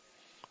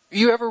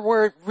 You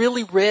ever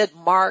really read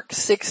Mark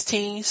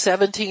 16,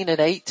 17, and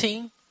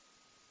 18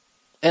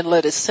 and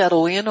let it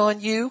settle in on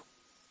you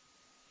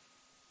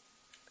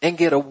and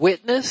get a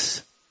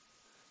witness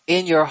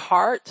in your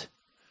heart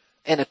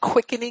and a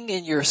quickening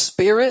in your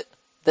spirit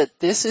that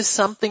this is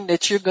something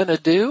that you're going to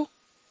do?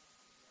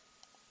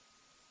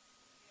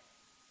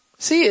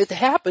 See, it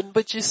happened,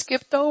 but you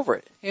skipped over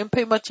it. You didn't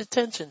pay much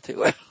attention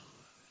to it.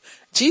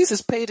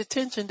 Jesus paid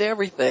attention to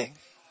everything.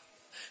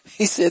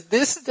 He said,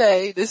 this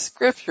day, this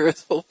scripture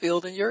is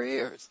fulfilled in your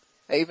ears.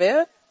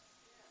 Amen?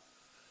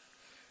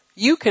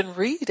 You can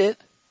read it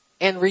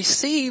and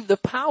receive the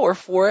power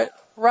for it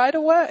right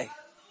away.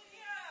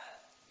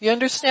 You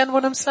understand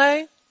what I'm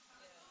saying?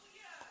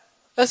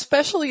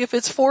 Especially if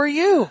it's for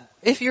you.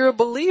 If you're a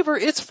believer,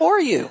 it's for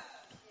you.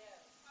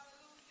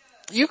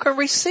 You can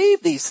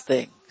receive these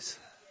things.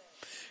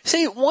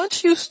 See,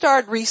 once you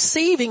start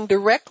receiving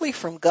directly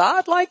from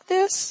God like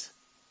this,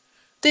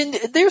 then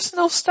there's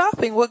no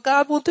stopping what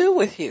God will do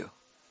with you.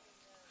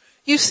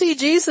 You see,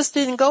 Jesus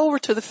didn't go over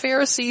to the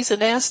Pharisees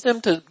and ask them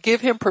to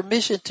give him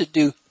permission to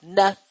do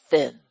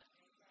nothing.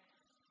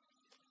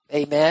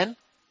 Amen.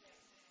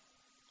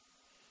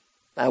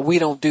 Now we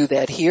don't do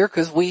that here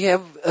because we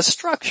have a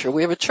structure.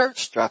 We have a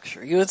church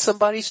structure. You in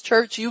somebody's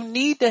church, you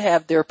need to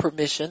have their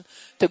permission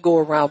to go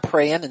around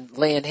praying and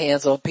laying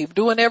hands on people,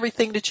 doing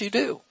everything that you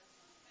do.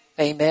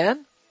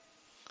 Amen.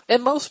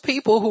 And most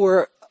people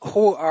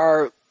who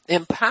are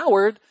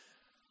empowered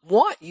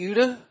want you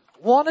to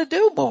want to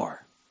do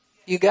more.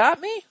 You got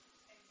me?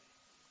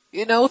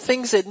 You know,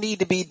 things that need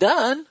to be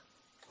done.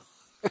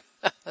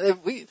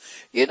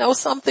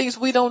 Some things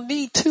we don't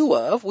need two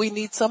of. We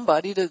need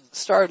somebody to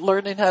start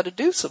learning how to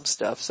do some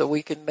stuff so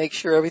we can make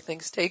sure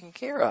everything's taken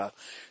care of.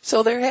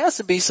 So there has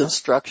to be some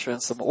structure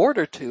and some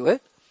order to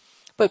it.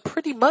 But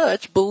pretty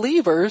much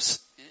believers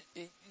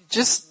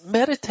just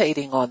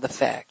meditating on the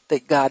fact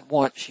that God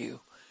wants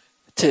you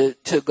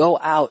to go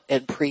out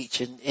and preach,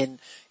 and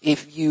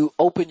if you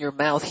open your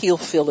mouth, he'll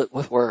fill it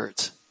with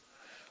words.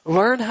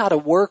 Learn how to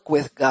work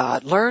with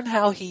God. Learn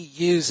how he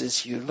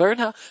uses you.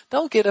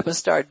 Don't get up and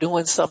start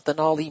doing something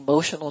all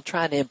emotional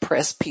trying to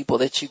impress people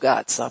that you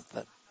got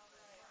something.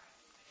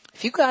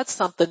 If you got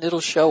something, it'll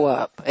show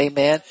up.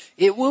 Amen.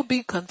 It will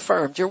be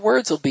confirmed. Your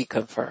words will be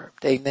confirmed.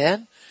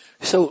 Amen.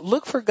 So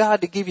look for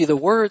God to give you the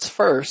words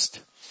first,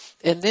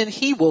 and then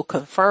he will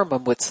confirm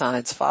them with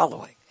signs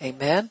following.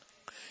 Amen.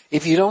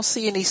 If you don't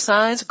see any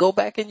signs, go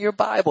back in your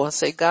Bible and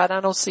say, God,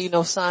 I don't see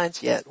no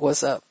signs yet.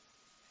 What's up?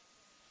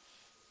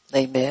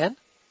 Amen.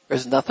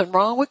 There's nothing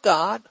wrong with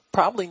God.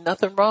 Probably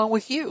nothing wrong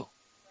with you.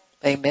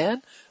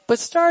 Amen. But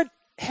start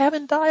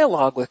having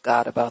dialogue with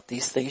God about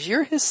these things.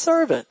 You're his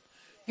servant.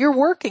 You're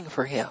working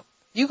for him.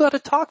 You got to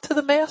talk to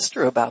the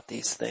master about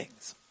these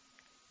things.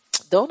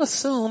 Don't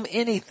assume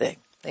anything.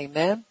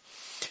 Amen.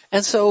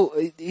 And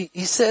so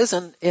he says,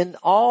 in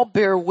all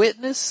bear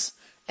witness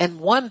and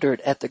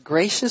wondered at the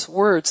gracious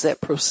words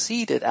that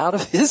proceeded out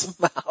of his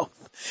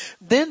mouth.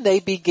 Then they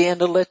began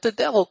to let the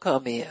devil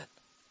come in.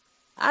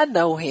 I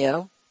know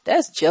him.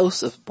 That's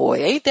Joseph's boy.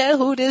 Ain't that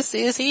who this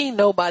is? He ain't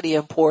nobody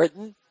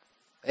important.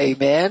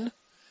 Amen.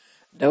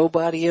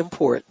 Nobody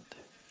important.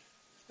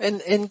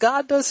 And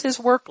God does his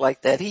work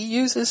like that. He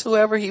uses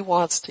whoever he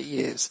wants to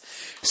use.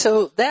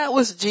 So that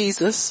was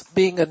Jesus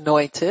being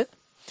anointed.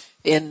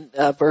 In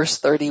verse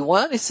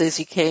 31, it says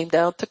he came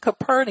down to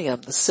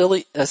Capernaum, the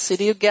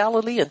city of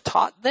Galilee, and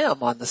taught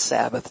them on the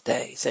Sabbath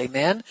days.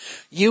 Amen.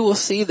 You will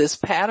see this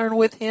pattern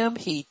with him.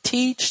 He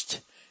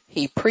taught,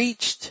 he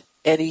preached,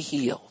 and he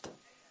healed.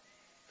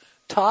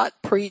 Taught,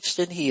 preached,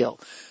 and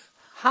healed.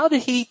 How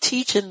did he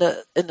teach in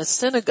the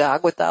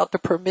synagogue without the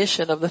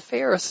permission of the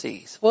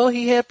Pharisees? Well,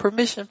 he had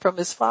permission from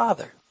his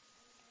Father.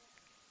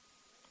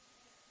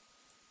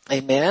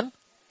 Amen.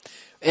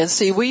 And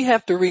see, we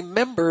have to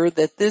remember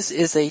that this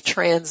is a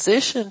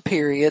transition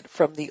period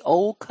from the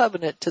old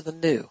covenant to the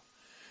new.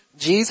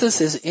 Jesus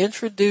is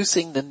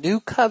introducing the new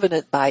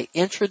covenant by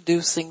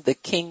introducing the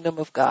kingdom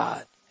of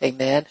God.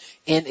 Amen.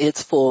 In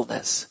its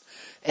fullness.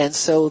 And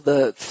so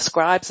the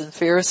scribes and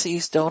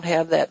Pharisees don't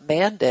have that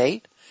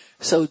mandate.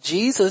 So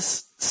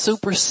Jesus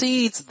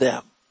supersedes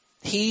them.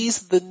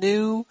 He's the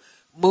new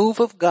move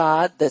of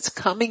God that's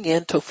coming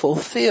in to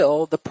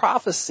fulfill the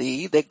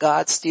prophecy that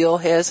God still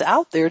has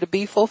out there to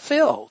be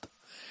fulfilled.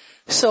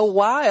 So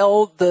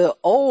while the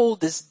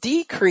old is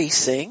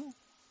decreasing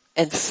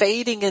and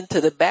fading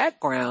into the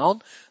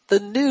background, the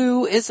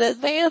new is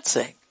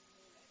advancing.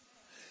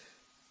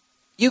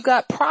 You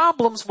got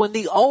problems when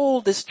the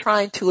old is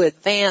trying to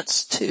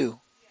advance too.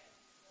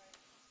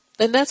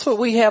 And that's what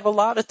we have a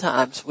lot of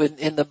times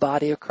in the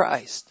body of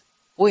Christ.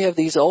 We have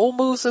these old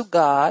moves of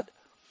God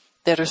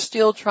that are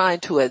still trying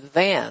to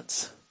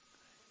advance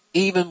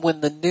even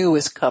when the new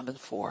is coming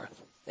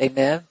forth.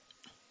 Amen.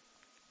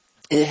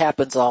 It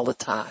happens all the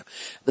time.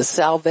 The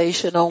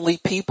salvation only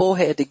people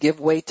had to give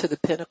way to the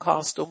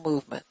Pentecostal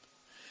movement.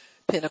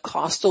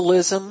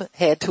 Pentecostalism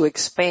had to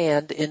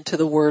expand into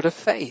the word of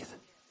faith,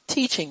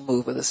 teaching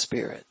move of the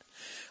Spirit.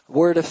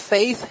 Word of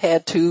faith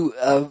had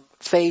to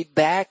fade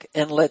back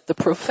and let the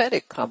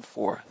prophetic come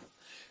forth.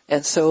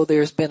 And so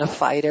there's been a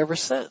fight ever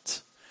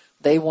since.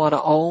 They want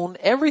to own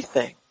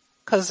everything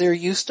because they're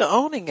used to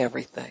owning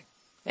everything.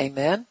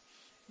 Amen.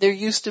 They're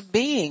used to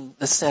being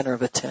the center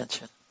of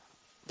attention.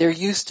 They're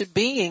used to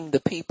being the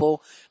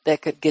people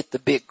that could get the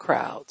big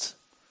crowds.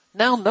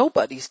 Now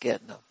nobody's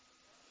getting them.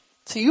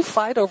 So you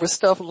fight over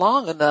stuff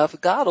long enough,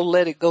 God will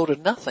let it go to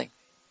nothing.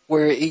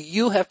 Where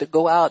you have to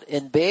go out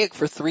and beg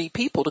for 3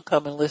 people to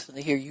come and listen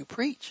to hear you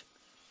preach.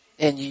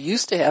 And you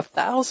used to have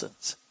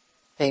thousands.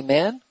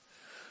 Amen.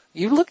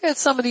 You look at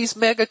some of these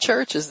mega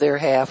churches, they're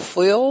half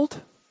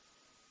filled.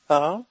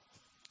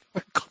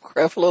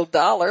 Creflo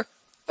Dollar,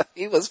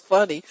 he was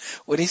funny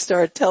when he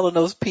started telling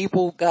those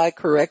people, God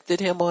corrected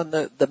him on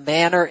the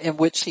manner in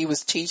which he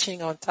was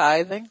teaching on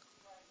tithing.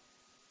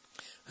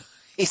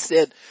 He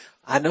said,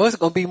 I know it's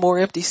going to be more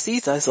empty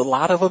seats. There's a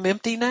lot of them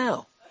empty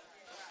now.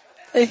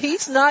 And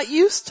he's not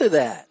used to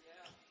that.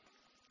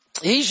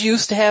 He's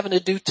used to having to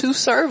do 2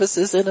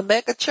 services in a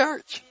mega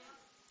church.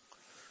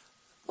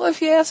 Well,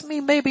 if you ask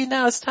me, maybe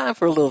now it's time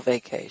for a little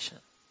vacation.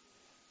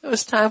 It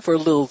was time for a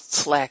little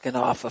slacking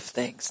off of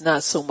things,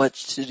 not so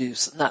much to do.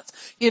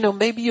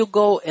 Maybe you'll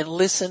go and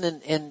listen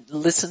and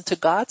listen to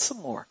God some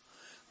more.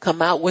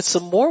 Come out with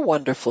some more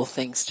wonderful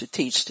things to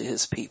teach to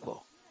his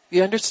people.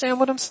 You understand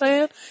what I'm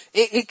saying?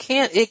 It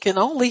can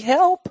only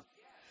help.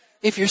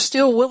 If you're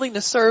still willing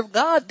to serve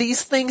God,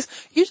 these things,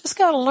 you just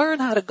gotta learn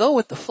how to go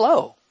with the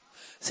flow.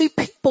 See,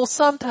 people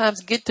sometimes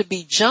get to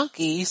be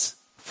junkies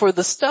for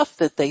the stuff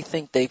that they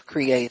think they've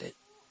created.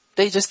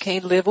 They just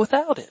can't live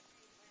without it.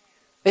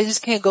 They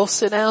just can't go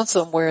sit down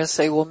somewhere and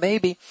say, well,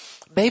 maybe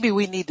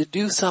we need to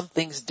do some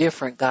things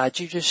different, God.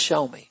 You just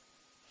show me.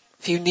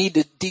 If you need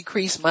to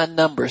decrease my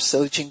numbers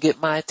so that you can get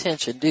my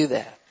attention, do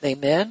that.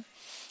 Amen.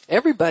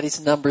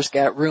 Everybody's numbers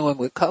got ruined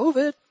with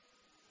COVID.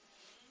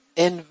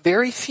 And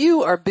very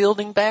few are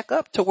building back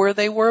up to where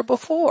they were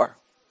before.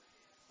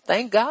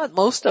 Thank God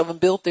most of them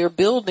built their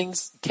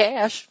buildings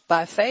cash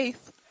by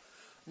faith.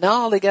 Now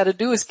all they got to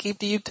do is keep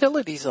the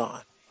utilities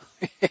on.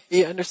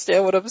 You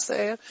understand what I'm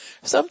saying?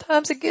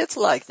 Sometimes it gets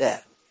like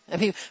that.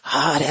 And people,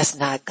 that's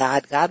not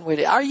God. God,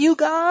 are you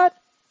God?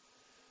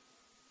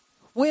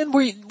 When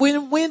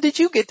did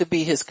you get to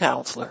be his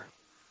counselor?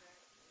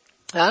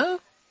 Huh?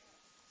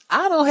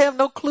 I don't have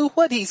no clue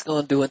what he's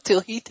going to do until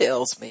he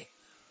tells me.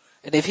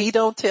 And if he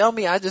don't tell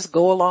me, I just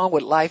go along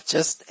with life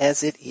just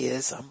as it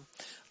is.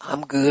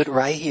 I'm good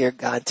right here,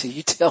 God. Until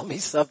you tell me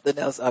something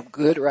else, I'm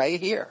good right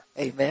here.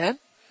 Amen.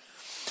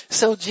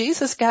 So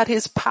Jesus got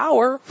his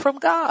power from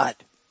God.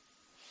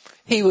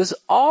 He was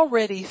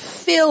already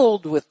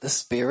filled with the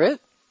Spirit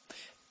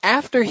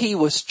after he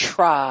was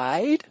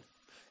tried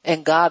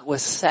and God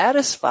was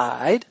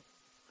satisfied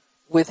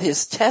with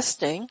his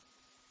testing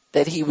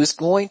that he was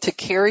going to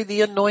carry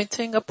the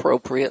anointing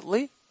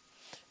appropriately.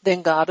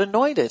 Then God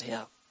anointed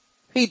him.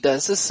 He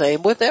does the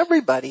same with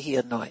everybody he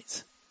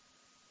anoints.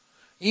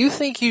 You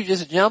think you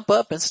just jump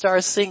up and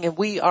start singing,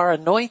 we are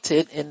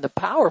anointed, and the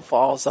power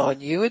falls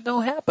on you. It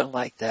don't happen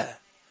like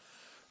that.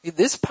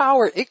 This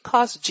power, it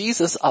cost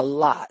Jesus a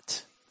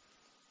lot.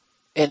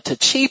 And to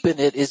cheapen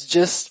it is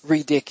just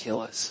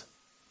ridiculous.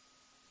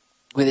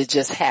 When it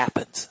just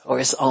happens,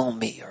 or it's on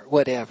me, or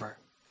whatever.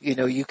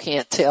 You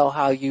can't tell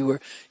how you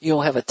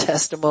don't have a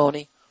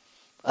testimony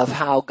of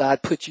how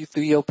God put you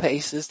through your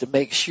paces to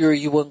make sure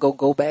you wouldn't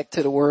go back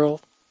to the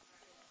world.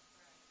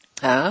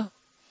 Huh?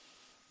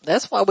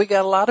 That's why we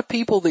got a lot of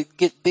people that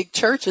get big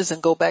churches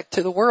and go back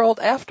to the world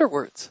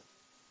afterwards.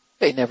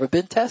 They never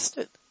been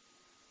tested.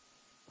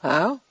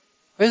 Huh?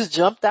 They just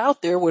jumped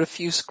out there with a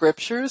few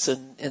scriptures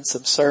and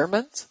some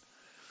sermons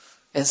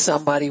and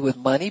somebody with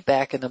money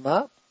backing them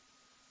up.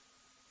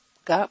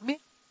 Got me?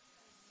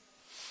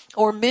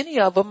 Or many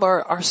of them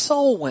are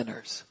soul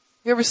winners.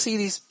 You ever see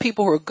these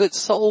people who are good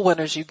soul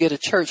winners? You get a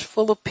church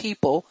full of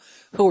people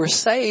who are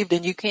saved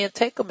and you can't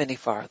take them any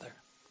farther.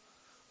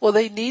 Well,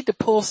 they need to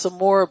pull some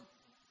more,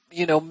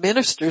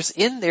 ministers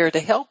in there to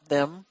help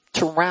them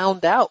to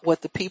round out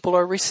what the people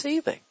are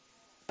receiving.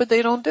 But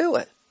they don't do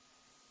it.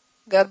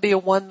 Got to be a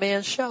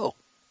one-man show.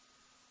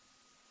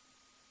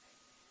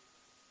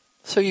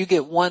 So you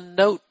get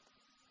one-note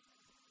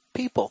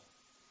people.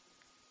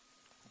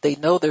 They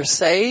know they're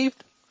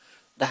saved.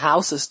 The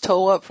house is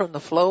toe up from the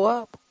flow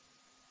up.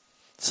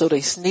 So they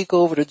sneak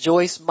over to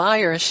Joyce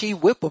Meyer and she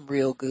whip them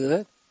real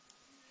good.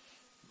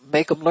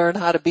 Make them learn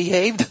how to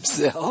behave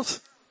themselves.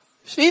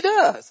 She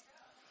does.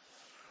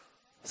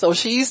 So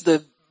she's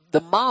the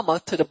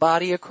mama to the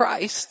body of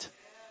Christ.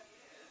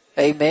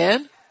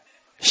 Amen.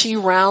 She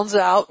rounds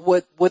out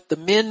what the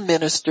men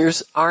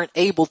ministers aren't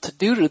able to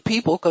do to the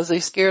people because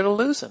they're scared of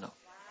losing them.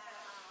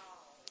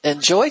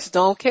 And Joyce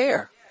don't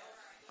care.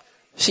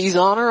 She's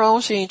on her own.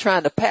 She ain't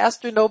trying to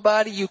pastor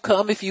nobody. You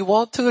come if you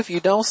want to. If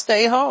you don't,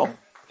 stay home.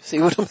 See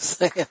what I'm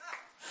saying?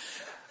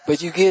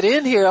 But you get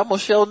in here, I'm going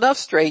to show enough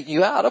straighten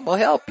you out. I'm going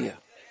to help you.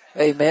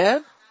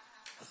 Amen.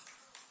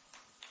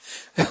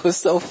 It was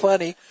so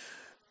funny.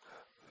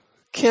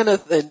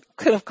 Kenneth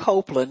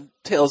Copeland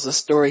tells a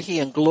story. He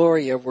and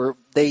Gloria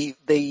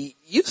they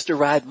used to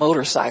ride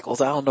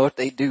motorcycles. I don't know what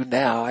they do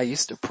now. I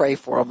used to pray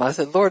for them. I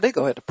said, Lord, they're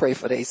going to have to pray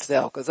for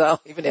themselves because I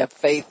don't even have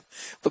faith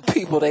for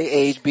people their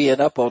age being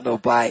up on no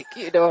bike.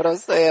 You know what I'm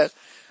saying?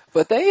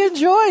 But they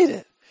enjoyed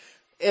it.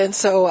 And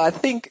so I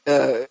think,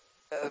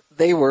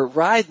 they were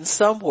riding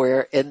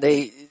somewhere and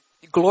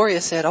Gloria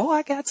said, oh,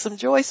 I got some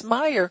Joyce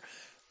Meyer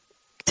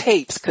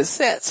tapes,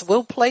 cassettes.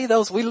 We'll play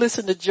those. We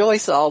listened to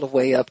Joyce all the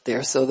way up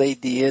there. So they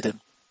did. And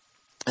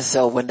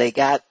so when they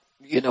got,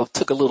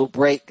 took a little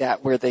break,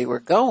 got where they were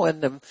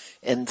going,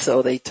 and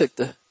so they took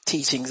the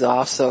teachings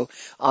off. So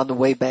on the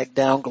way back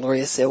down,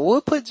 Gloria said, well,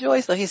 we'll put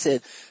Joyce on. He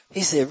said,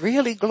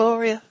 really,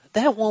 Gloria?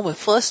 That woman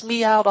fussed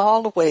me out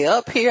all the way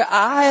up here.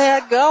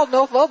 I don't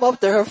know if I'm up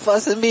there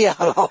fussing me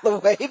out all the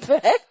way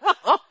back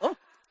home.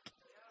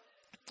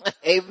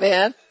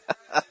 Amen.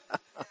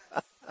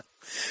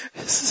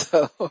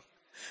 So,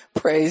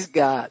 praise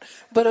God.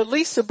 But at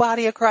least the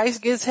body of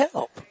Christ gets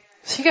help.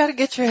 So you got to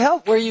get your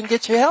help where you can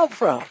get your help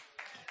from.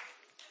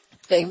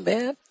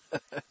 Amen.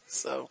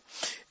 So,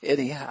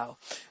 anyhow.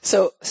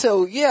 So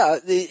yeah,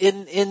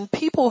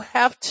 people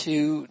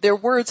their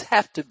words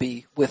have to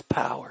be with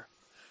power.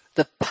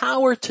 The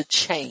power to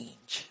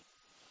change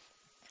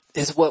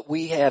is what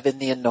we have in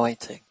the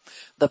anointing.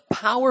 The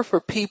power for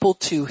people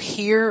to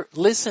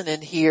listen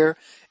and hear,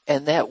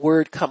 and that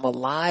word come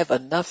alive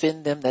enough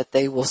in them that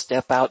they will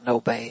step out and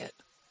obey it.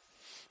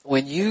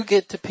 When you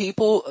get to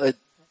people,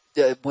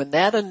 when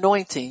that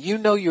anointing,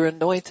 you're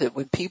anointed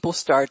when people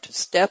start to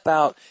step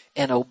out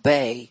and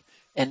obey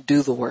and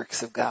do the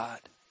works of God.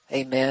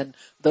 Amen.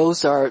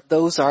 Those are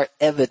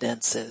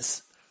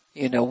evidences.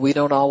 We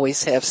don't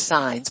always have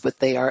signs, but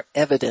they are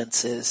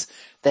evidences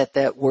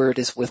that word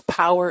is with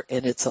power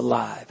and it's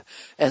alive.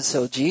 And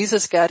so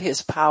Jesus got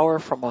his power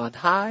from on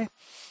high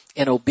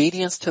in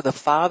obedience to the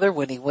Father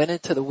when he went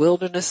into the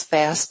wilderness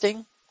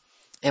fasting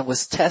and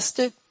was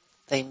tested.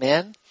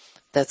 Amen.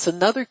 That's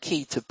another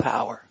key to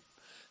power.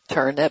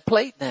 Turn that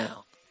plate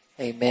down.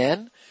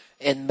 Amen.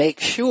 And make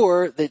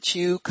sure that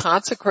you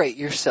consecrate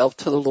yourself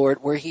to the Lord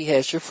where he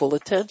has your full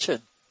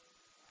attention.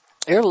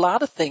 There are a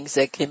lot of things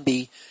that can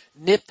be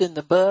nipped in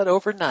the bud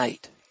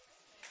overnight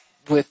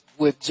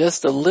with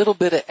just a little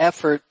bit of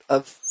effort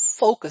of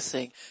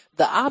focusing.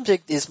 The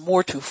object is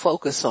more to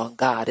focus on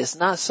God. It's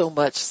not so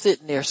much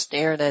sitting there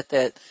staring at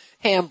that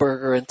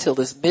hamburger until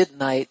it's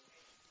midnight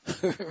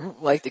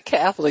like the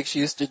Catholics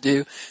used to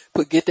do.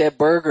 Get that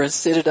burger and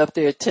sit it up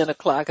there at 10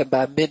 o'clock and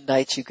by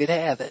midnight you could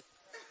have it.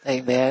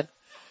 Amen.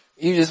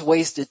 You just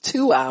wasted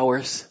 2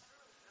 hours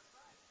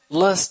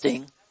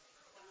lusting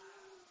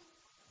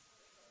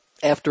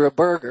after a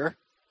burger.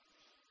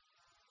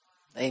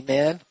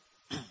 Amen.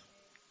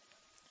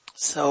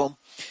 So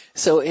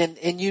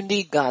you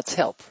need God's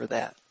help for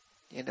that.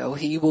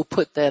 He will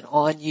put that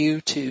on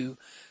you to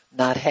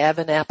not have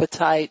an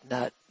appetite,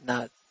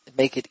 not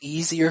make it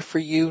easier for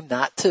you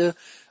not to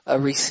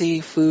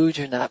receive food.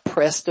 You're not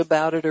pressed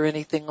about it or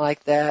anything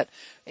like that.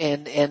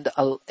 And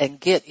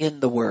get in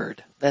the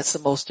word. That's the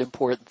most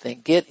important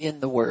thing. Get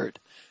in the word.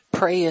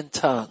 Pray in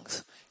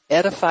tongues.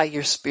 Edify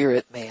your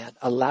spirit, man.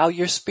 Allow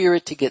your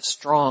spirit to get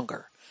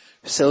stronger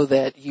so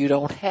that you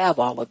don't have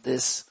all of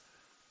this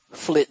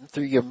flitting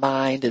through your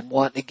mind and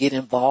wanting to get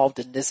involved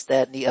in this,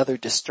 that, and the other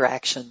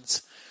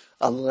distractions.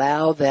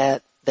 Allow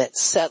that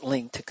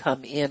settling to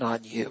come in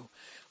on you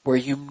where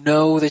you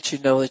know that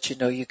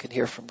you can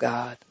hear from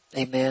God.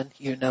 Amen.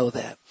 You know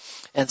that.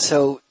 And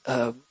so,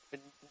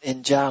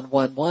 in John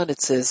 1:1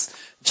 it says,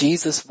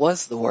 Jesus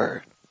was the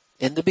Word.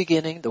 In the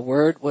beginning, the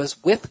Word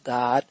was with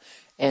God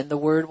and the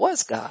Word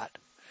was God.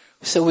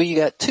 So you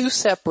got two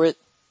separate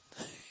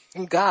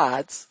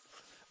gods,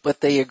 but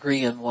they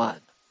agree in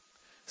one.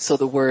 So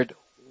the Word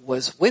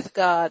was with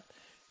God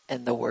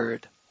and the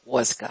Word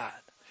was God.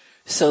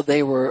 So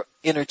they were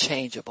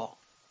interchangeable,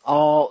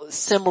 all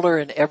similar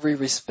in every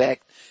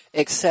respect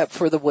except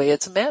for the way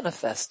it's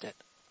manifested.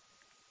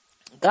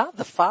 God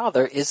the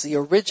Father is the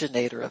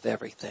originator of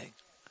everything,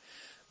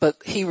 but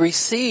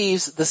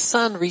the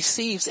Son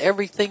receives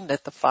everything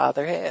that the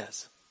Father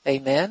has.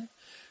 Amen.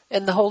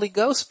 And the Holy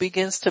Ghost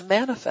begins to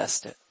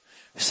manifest it.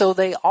 So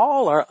they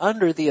all are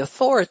under the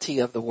authority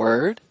of the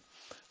Word,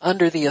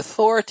 under the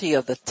authority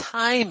of the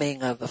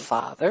timing of the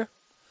Father.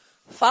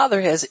 The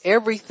Father has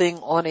everything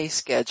on a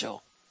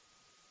schedule.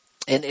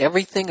 and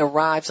everything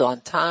arrives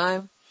on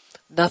time,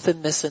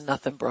 nothing missing,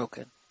 nothing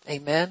broken.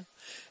 Amen.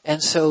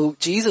 And so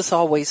Jesus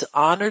always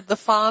honored the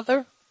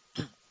Father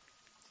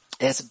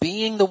as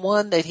being the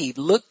one that he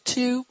looked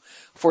to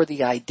for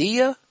the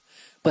idea,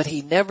 but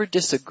he never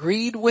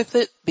disagreed with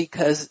it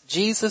because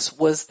Jesus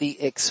was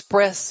the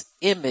express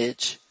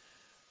image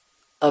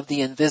of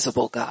the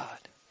invisible God.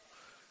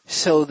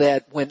 So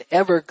that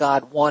whenever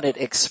God wanted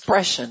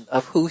expression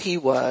of who he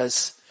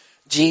was,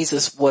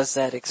 Jesus was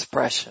that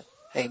expression.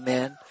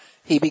 Amen.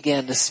 He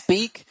began to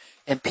speak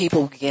and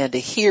people began to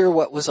hear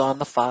what was on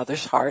the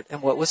Father's heart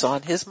and what was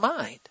on his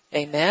mind.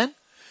 Amen.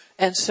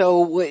 And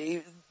so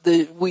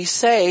we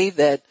say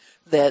that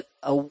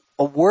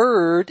a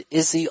word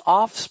is the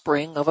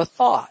offspring of a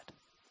thought.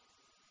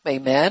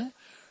 Amen.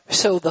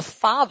 So the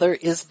Father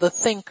is the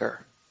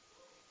thinker.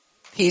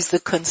 He's the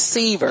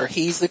conceiver.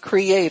 He's the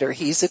creator.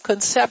 He's the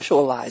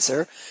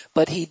conceptualizer,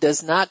 but he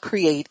does not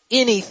create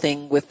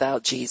anything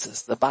without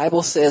Jesus. The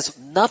Bible says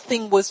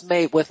nothing was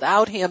made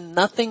without him.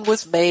 Nothing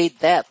was made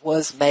that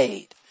was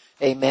made.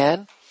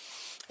 Amen.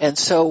 And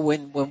so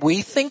when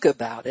we think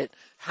about it,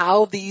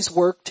 how these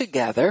work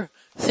together,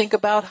 think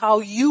about how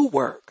you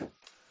work.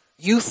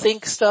 You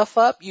think stuff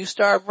up, you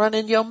start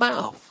running your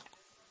mouth.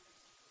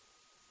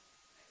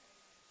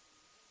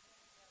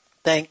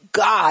 Thank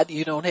God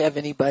you don't have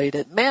anybody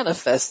that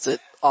manifests it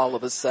all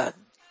of a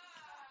sudden.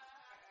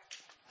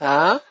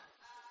 Huh?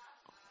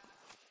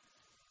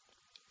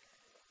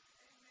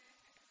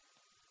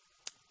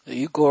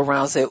 You go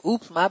around and say,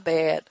 oops, my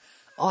bad.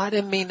 Oh, I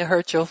didn't mean to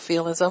hurt your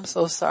feelings. I'm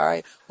so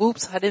sorry.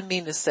 Oops, I didn't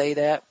mean to say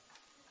that.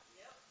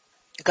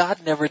 God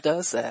never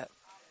does that.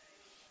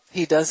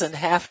 He doesn't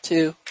have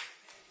to.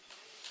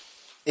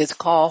 It's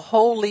called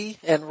holy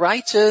and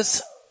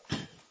righteous.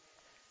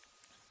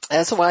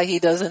 That's why he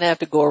doesn't have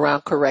to go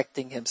around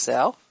correcting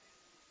himself.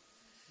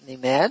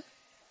 Amen.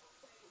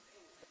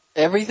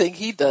 Everything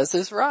he does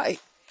is right.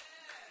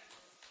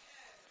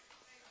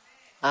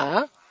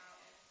 Huh?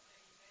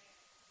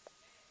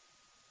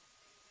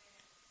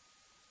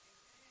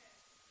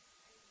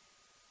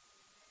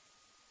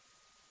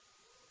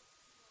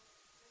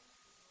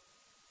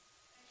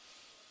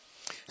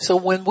 So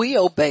when we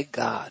obey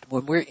God,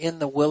 when we're in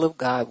the will of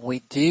God, when we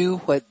do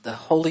what the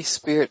Holy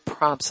Spirit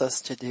prompts us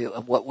to do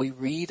and what we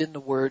read in the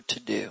Word to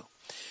do,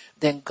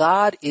 then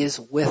God is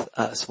with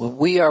us. When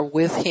we are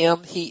with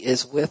him, he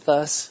is with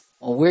us.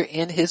 When we're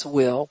in his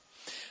will,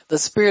 the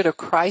Spirit of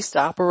Christ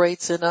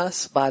operates in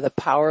us by the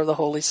power of the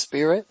Holy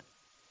Spirit.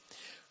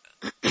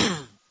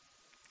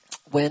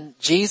 When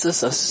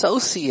Jesus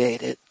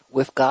associated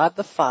with God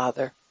the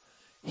Father,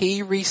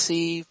 he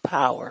received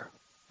power.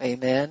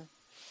 Amen.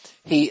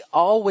 He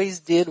always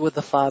did what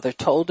the Father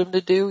told him to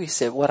do. He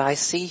said, what I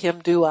see him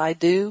do, I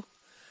do.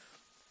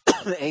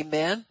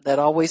 Amen. That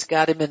always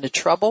got him into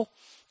trouble,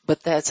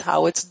 but that's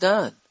how it's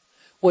done.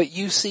 What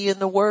you see in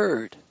the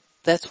Word,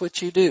 that's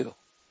what you do.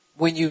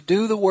 When you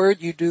do the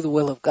Word, you do the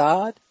will of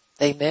God.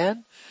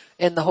 Amen.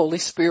 And the Holy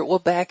Spirit will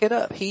back it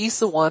up. He's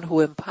the one who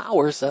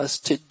empowers us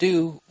to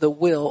do the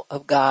will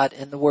of God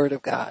and the Word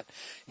of God.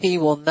 He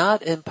will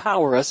not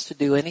empower us to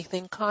do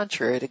anything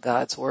contrary to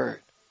God's Word.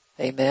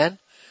 Amen.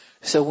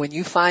 So when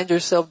you find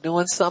yourself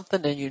doing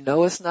something and you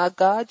know it's not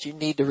God, you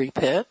need to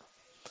repent.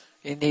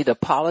 You need to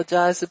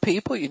apologize to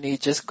people. You need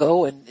to just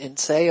go and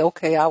say,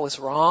 okay, I was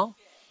wrong.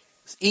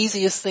 It's the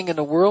easiest thing in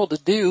the world to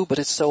do, but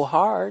it's so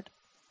hard.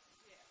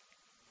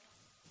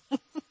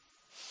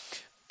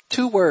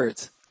 2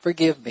 words,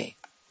 forgive me,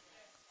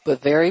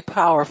 but very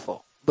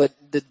powerful. But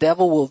the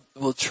devil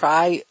will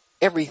try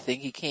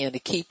everything he can to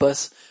keep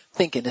us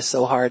thinking it's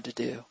so hard to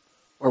do,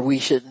 or we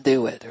shouldn't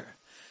do it, or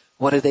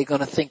what are they going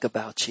to think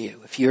about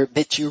you if you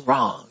admit you're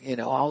wrong? You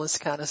know, all this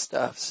kind of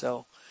stuff.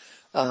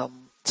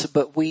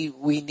 But we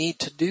need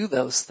to do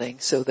those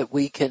things so that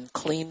we can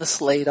clean the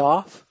slate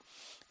off.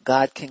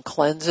 God can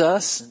cleanse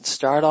us and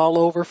start all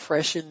over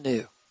fresh and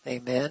new.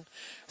 Amen.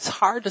 It's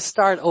hard to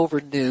start over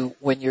new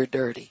when you're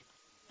dirty.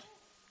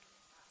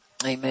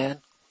 Amen.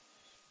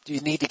 You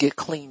need to get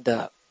cleaned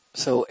up.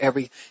 So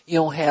you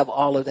don't have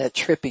all of that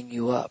tripping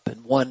you up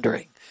and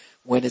wondering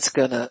when it's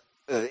going to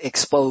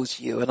expose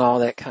you and all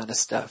that kind of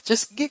stuff.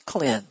 Just get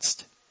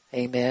cleansed.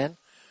 Amen.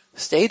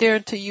 Stay there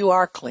until you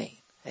are clean.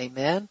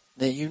 Amen.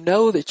 Then you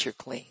know that you're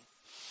clean.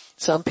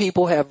 Some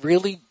people have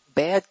really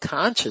bad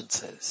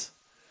consciences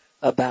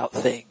about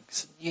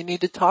things. You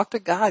need to talk to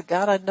God.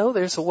 God, I know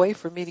there's a way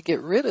for me to get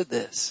rid of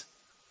this.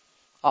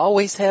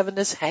 Always having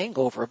this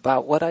hangover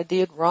about what I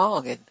did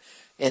wrong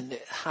and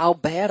how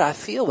bad I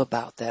feel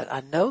about that.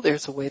 I know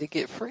there's a way to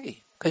get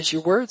free because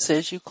your word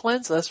says you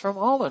cleanse us from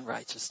all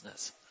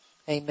unrighteousness.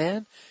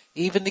 Amen.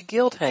 Even the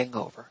guilt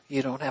hangover.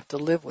 You don't have to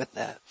live with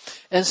that.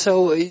 And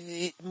so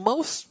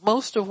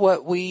most of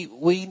what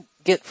we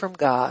get from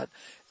God,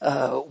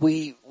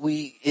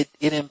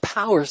 it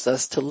empowers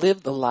us to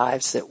live the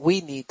lives that we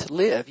need to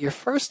live. Your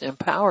first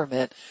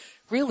empowerment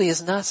really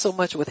is not so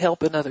much with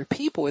helping other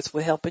people, it's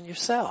with helping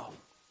yourself.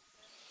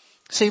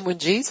 See, when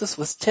Jesus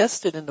was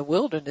tested in the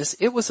wilderness,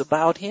 it was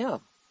about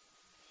him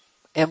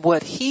and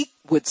what he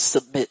would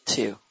submit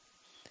to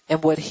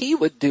and what he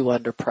would do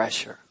under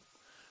pressure.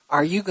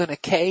 Are you going to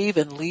cave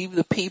and leave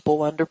the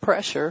people under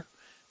pressure,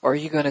 or are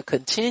you going to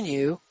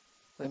continue?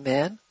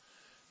 Amen.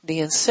 The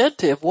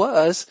incentive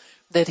was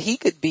that he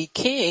could be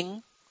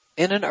king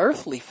in an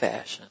earthly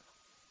fashion.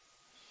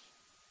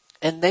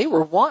 And they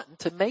were wanting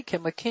to make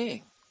him a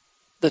king.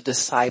 The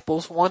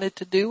disciples wanted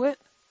to do it.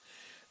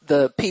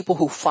 The people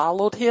who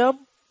followed him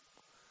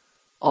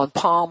on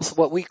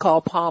what we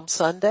call Palm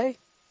Sunday.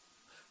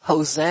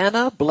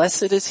 Hosanna,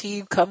 blessed is he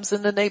who comes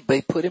in the name.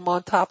 They put him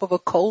on top of a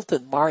colt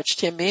and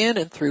marched him in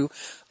and threw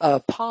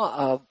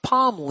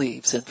palm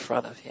leaves in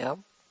front of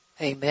him.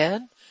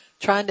 Amen.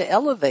 Trying to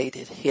elevate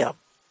him.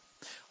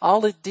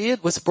 All it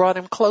did was brought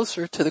him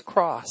closer to the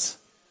cross.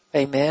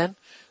 Amen.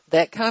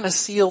 That kind of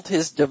sealed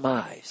his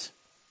demise.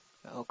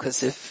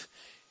 Because if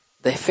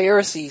the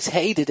Pharisees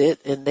hated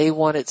it and they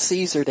wanted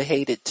Caesar to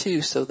hate it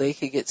too, so they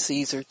could get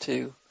Caesar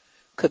to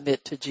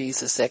commit to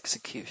Jesus'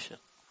 execution.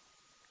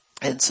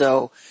 And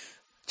so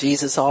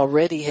Jesus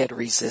already had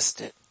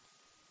resisted.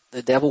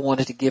 The devil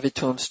wanted to give it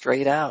to him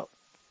straight out.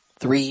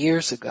 3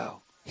 years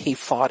ago, he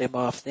fought him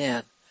off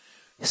then.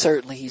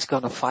 Certainly he's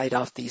going to fight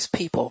off these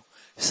people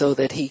so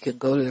that he can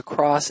go to the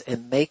cross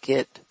and make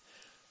it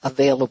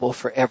available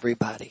for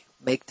everybody.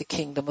 Make the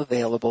kingdom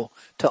available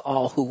to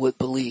all who would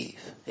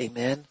believe.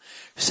 Amen.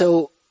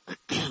 So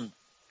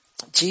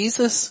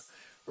Jesus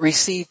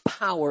received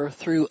power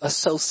through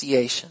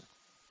association.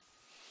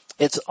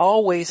 It's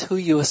always who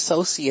you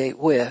associate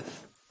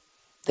with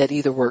that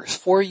either works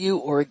for you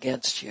or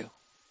against you.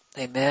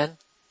 Amen.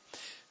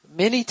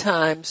 Many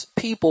times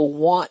people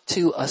want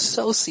to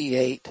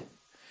associate,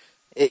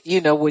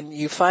 when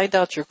you find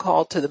out you're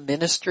called to the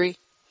ministry,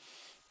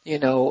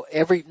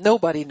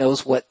 nobody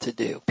knows what to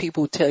do.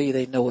 People who tell you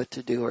they know what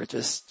to do are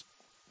just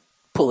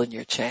pulling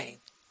your chain.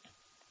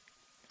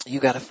 You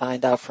got to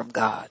find out from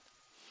God.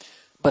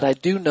 But I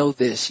do know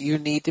this, you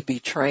need to be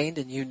trained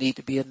and you need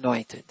to be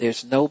anointed.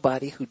 There's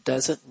nobody who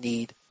doesn't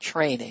need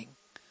training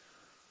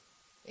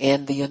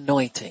and the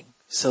anointing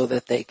so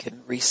that they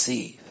can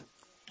receive.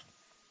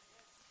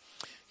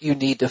 You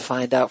need to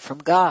find out from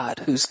God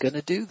who's going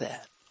to do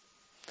that.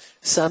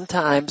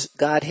 Sometimes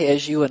God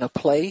has you in a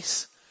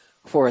place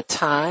for a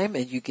time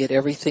and you get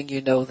everything you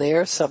know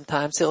there.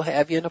 Sometimes he'll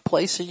have you in a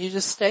place and you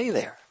just stay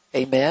there.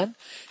 Amen.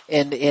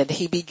 And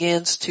he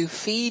begins to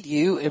feed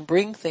you and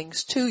bring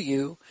things to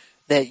you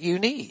that you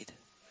need.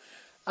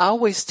 I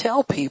always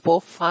tell people,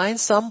 find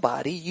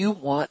somebody you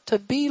want to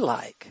be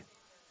like.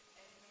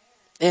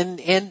 And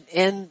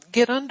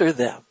get under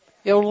them.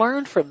 You'll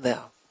learn from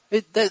them.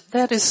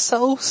 That is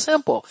so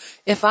simple.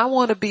 If I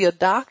want to be a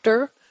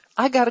doctor,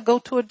 I got to go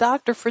to a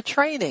doctor for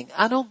training.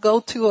 I don't go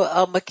to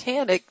a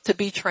mechanic to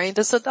be trained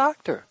as a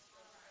doctor.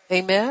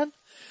 Amen.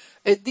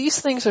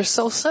 These things are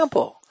so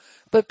simple,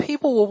 but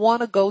people will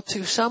want to go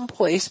to some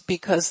place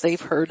because they've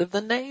heard of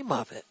the name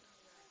of it.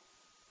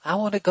 I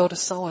want to go to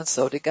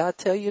so-and-so. Did God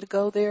tell you to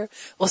go there?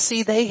 Well,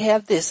 see, they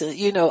have this,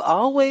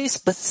 always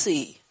but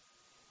see.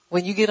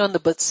 When you get on the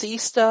but see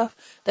stuff,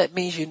 that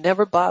means you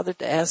never bothered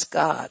to ask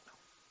God.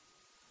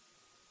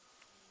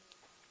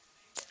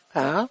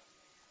 Huh?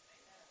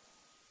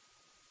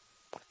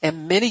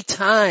 And many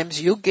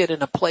times you'll get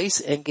in a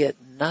place and get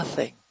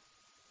nothing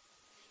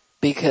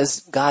because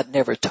God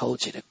never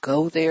told you to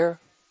go there.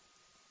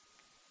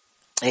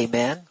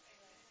 Amen.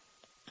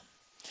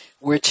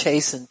 We're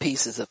chasing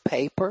pieces of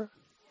paper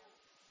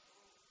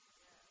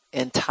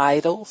and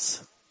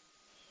titles,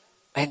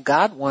 and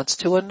God wants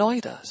to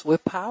anoint us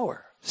with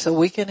power so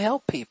we can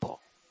help people.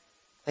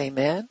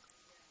 Amen.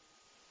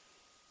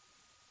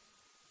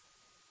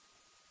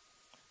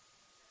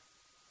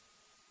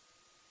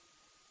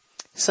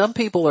 Some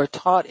people are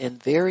taught in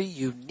very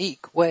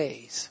unique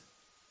ways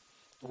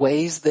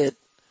that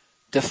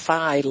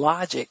defy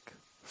logic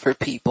for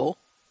people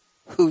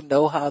who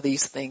know how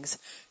these things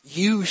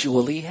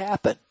usually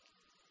happen.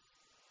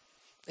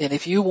 And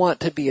if you want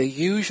to be a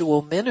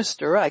usual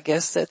minister, I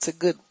guess that's a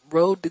good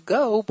road to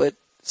go, but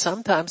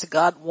sometimes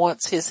God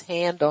wants his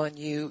hand on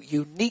you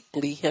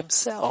uniquely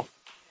himself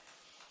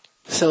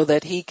so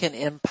that he can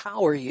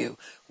empower you.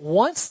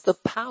 Once the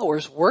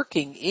power's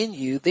working in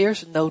you,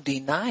 there's no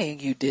denying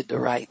you did the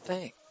right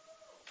thing.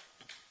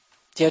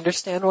 Do you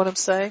understand what I'm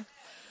saying?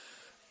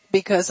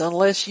 Because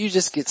unless you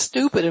just get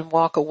stupid and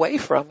walk away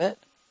from it,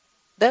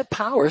 that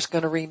power is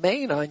going to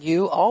remain on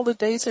you all the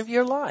days of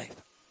your life.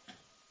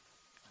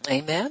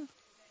 Amen.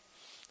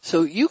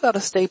 So you got to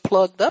stay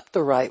plugged up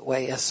the right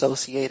way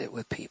associated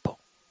with people.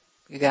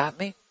 You got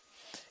me?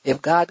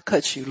 If God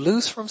cuts you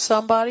loose from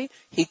somebody,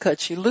 he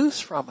cuts you loose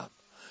from them.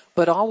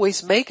 But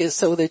always make it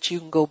so that you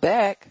can go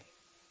back.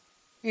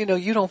 You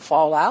don't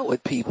fall out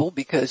with people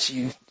because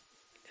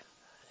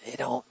they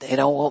don't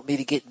want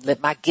me to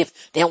let my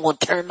gift, they don't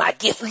want to turn my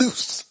gift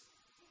loose.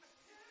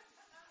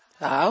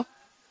 How?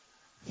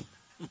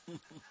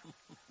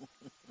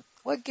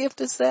 What gift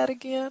is that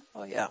again?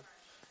 Oh yeah.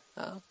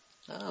 I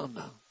don't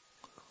know.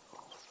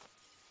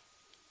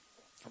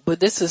 But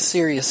this is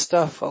serious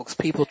stuff, folks.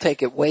 People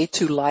take it way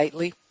too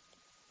lightly.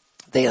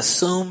 They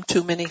assume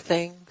too many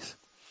things.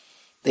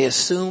 They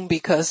assume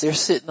because they're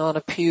sitting on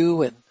a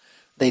pew and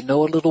They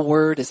know a little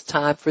word. It's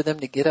time for them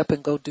to get up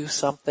and go do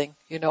something.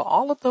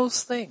 All of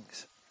those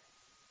things.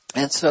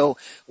 And so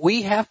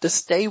we have to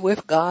stay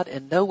with God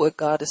and know what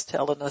God is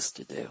telling us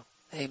to do.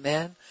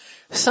 Amen.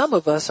 Some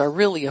of us are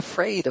really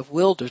afraid of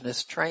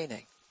wilderness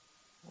training.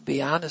 I'll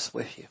be honest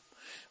with you.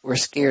 We're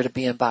scared of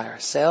being by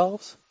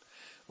ourselves.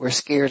 We're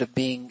scared of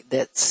being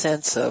that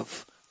sense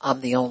of,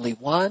 I'm the only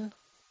one.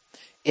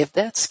 If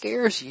that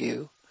scares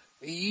you,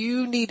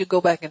 you need to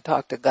go back and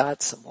talk to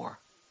God some more.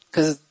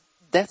 Because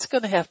that's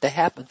going to have to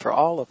happen for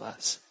all of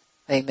us.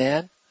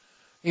 Amen.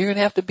 You're going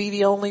to have to be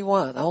the only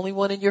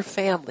one in your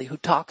family who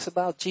talks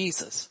about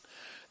Jesus.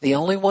 The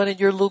only one in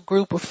your little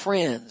group of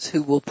friends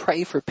who will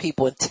pray for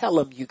people and tell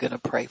them you're going to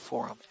pray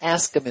for them.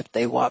 Ask them if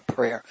they want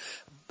prayer.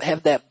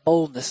 Have that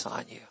boldness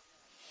on you.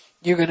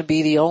 You're going to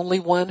be the only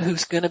one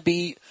who's going to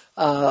be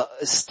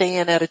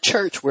staying at a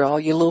church where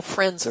all your little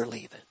friends are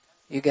leaving.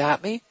 You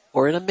got me?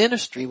 Or in a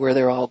ministry where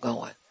they're all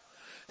going.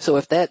 So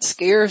if that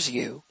scares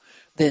you,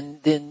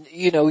 then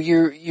you're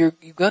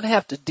going to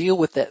have to deal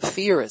with that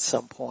fear at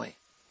some point.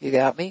 You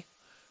got me?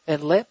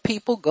 And let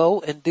people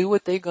go and do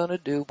what they're going to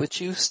do,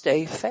 but you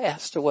stay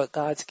fast to what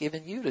God's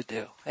given you to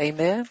do.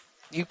 Amen?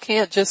 You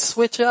can't just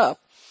switch up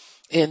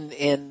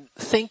and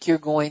think you're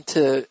going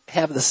to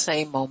have the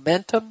same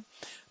momentum,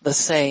 the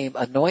same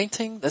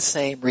anointing, the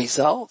same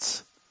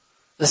results,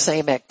 the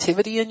same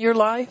activity in your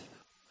life.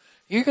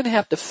 You're going to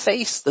have to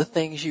face the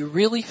things you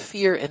really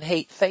fear and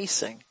hate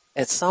facing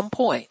at some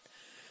point,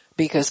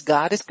 because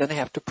God is going to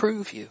have to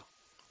prove you.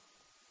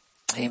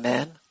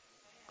 Amen.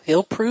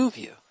 He'll prove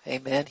you.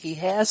 Amen. He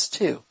has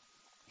to.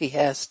 He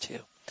has to.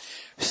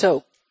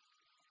 So,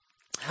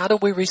 how do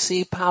we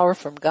receive power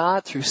from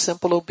God? Through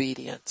simple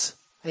obedience.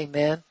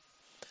 Amen.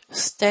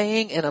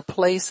 Staying in a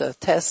place of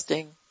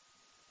testing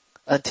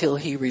until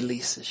He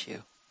releases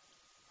you.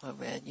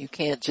 Amen. You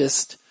can't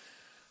just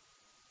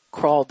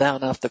crawl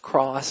down off the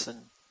cross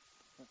and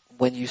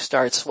when you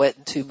start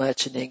sweating too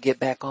much and then get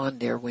back on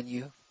there when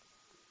you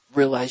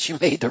realize you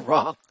made the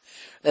wrong.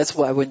 That's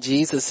why when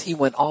Jesus, He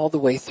went all the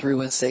way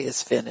through and say,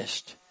 it's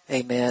finished.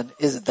 Amen.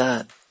 It's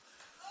done.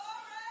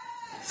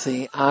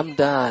 See, I'm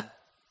done.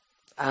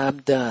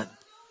 I'm done.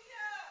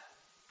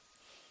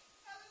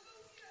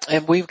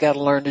 And we've got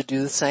to learn to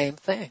do the same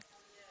thing.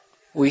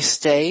 We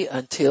stay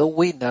until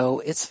we know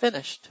it's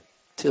finished.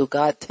 Till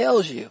God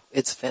tells you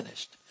it's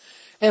finished.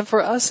 And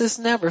for us, it's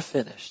never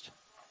finished.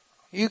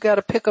 You got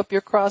to pick up your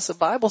cross, the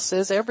Bible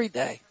says, every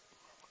day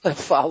and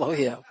follow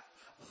Him.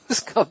 There's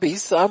going to be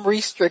some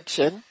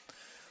restriction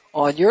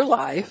on your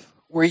life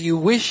where you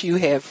wish you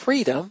had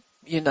freedom.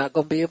 You're not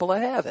going to be able to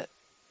have it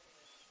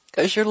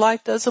because your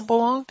life doesn't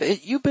belong to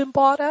it. You've been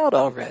bought out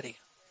already.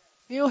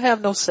 You don't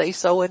have no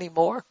say-so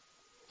anymore.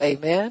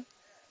 Amen.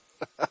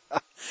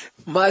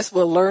 Might as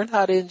well learn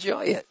how to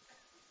enjoy it.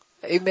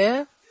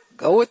 Amen.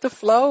 Go with the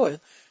flow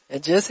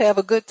and just have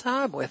a good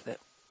time with it.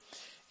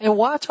 And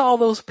watch all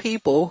those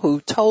people who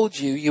told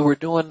you you were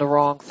doing the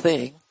wrong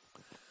thing.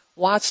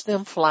 Watch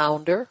them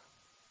flounder.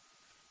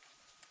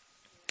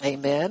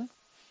 Amen.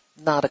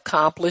 Not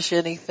accomplish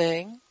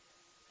anything.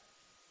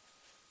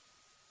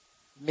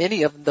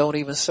 Many of them don't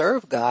even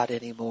serve God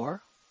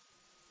anymore.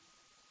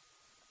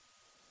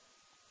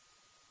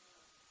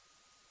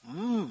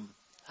 How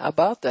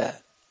about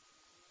that?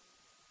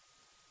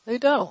 They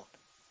don't.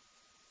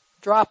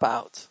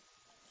 Dropouts.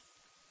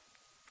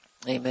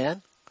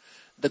 Amen.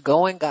 The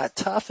going got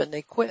tough and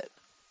they quit.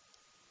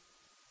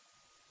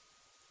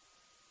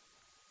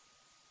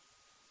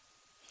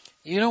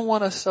 You don't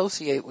want to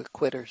associate with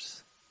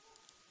quitters.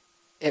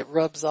 It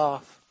rubs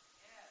off.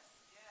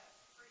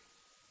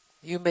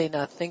 You may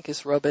not think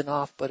it's rubbing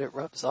off, but it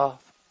rubs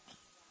off.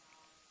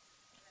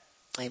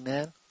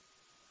 Amen.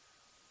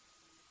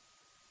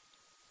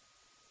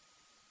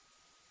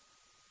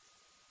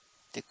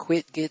 The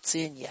quit gets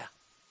in ya.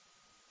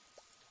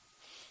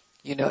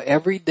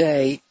 Every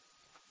day,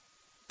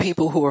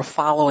 people who are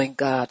following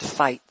God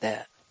fight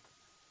that.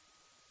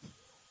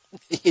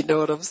 You know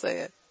what I'm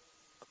saying?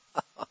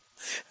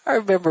 I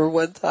remember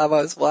one time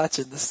I was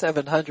watching the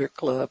 700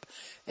 Club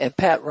and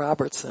Pat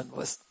Robertson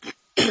was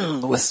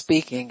was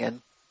speaking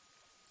and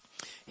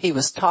he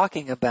was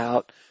talking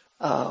about,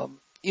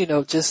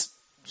 just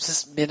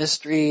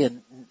ministry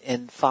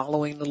and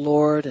following the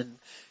Lord and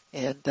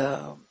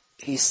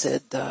he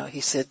said,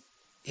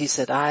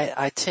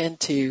 I tend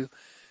to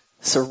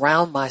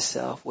surround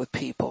myself with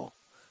people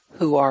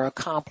who are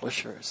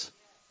accomplishers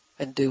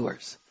and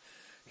doers.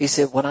 He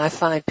said, when I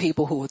find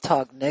people who will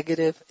talk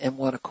negative and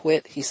want to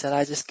quit, he said,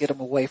 I just get them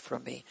away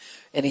from me.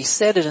 And he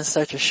said it in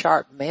such a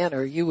sharp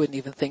manner, you wouldn't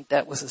even think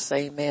that was the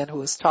same man who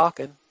was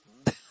talking.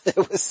 It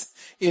was,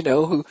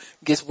 who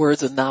gets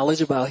words of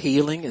knowledge about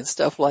healing and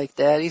stuff like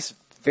that. He's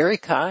very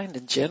kind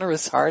and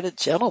generous hearted,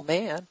 gentle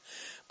man.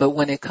 But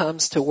when it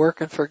comes to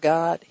working for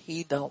God,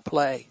 he don't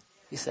play.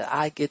 He said,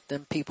 I get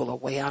them people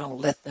away. I don't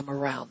let them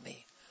around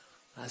me.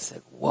 I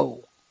said,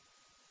 whoa.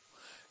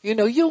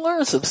 You'll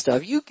learn some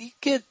stuff. You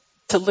get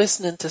to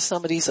listening to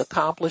some of these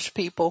accomplished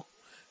people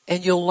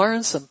and you'll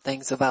learn some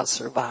things about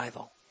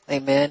survival.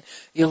 Amen.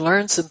 You'll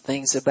learn some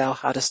things about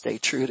how to stay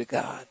true to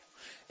God.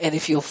 And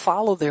if you'll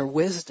follow their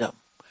wisdom,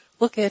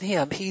 look at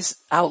him. He's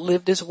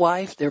outlived his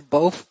wife. They're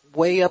both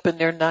way up in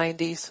their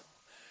 90s.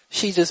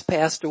 She just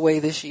passed away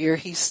this year.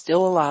 He's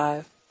still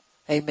alive.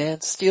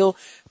 Amen. Still,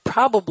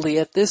 probably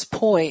at this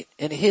point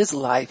in his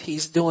life,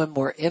 he's doing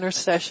more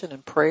intercession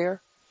and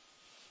prayer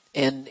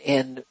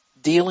and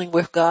dealing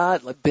with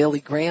God. Like Billy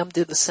Graham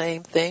did the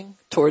same thing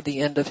toward the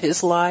end of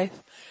his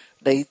life.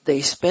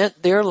 They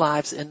spent their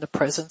lives in the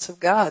presence of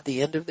God,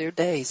 the end of their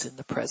days in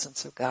the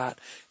presence of God.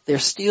 They're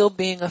still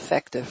being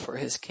effective for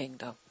his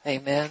kingdom.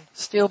 Amen.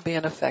 Still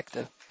being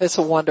effective. That's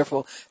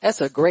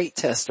a great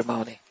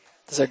testimony.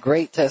 It's a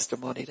great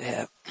testimony to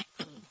have.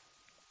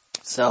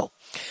 So,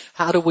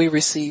 how do we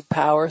receive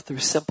power? Through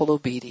simple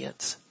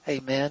obedience.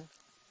 Amen.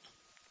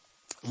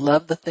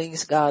 Love the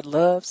things God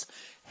loves.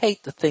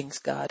 Hate the things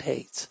God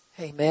hates.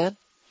 Amen.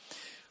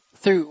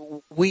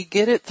 We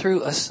get it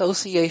through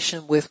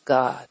association with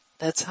God.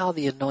 That's how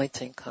the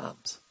anointing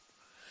comes.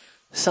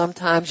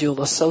 Sometimes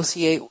you'll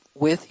associate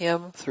with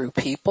him through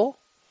people.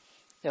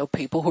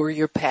 People who are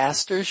your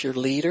pastors, your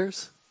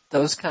leaders,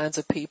 those kinds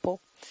of people.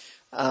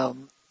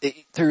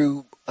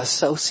 Through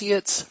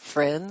associates,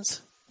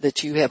 friends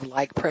that you have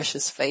like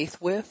precious faith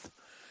with.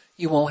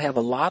 You won't have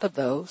a lot of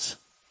those.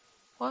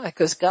 Why?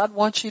 Because God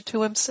wants you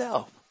to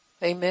himself.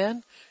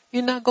 Amen.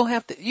 You're not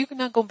going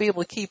to be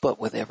able to keep up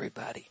with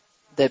everybody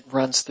that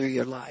runs through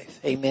your life.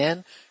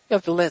 Amen. You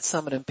have to let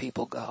some of them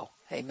people go.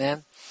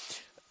 Amen.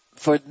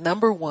 For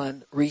number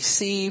one,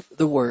 receive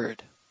the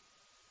word.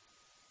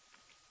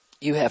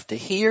 You have to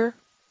hear,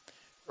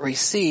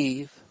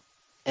 receive,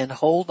 and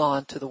hold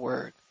on to the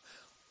word.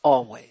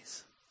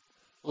 Always.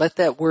 Let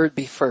that word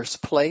be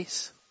first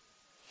place.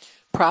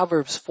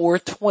 Proverbs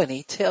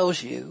 4:20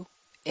 tells you,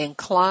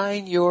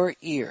 incline your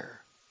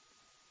ear.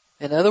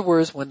 In other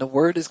words, when the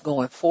word is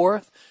going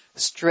forth,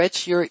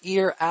 stretch your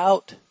ear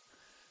out,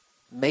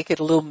 make it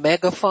a little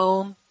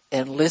megaphone,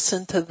 and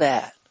listen to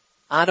that.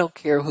 I don't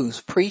care who's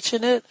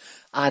preaching it.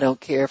 I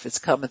don't care if it's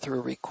coming through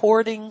a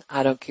recording.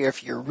 I don't care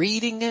if you're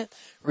reading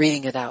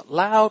it out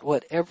loud,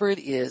 whatever it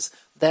is,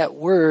 that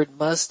word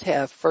must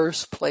have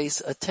first place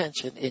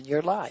attention in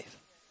your life.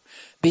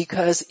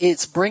 Because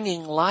it's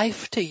bringing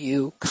life to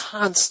you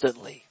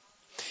constantly.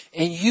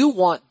 And you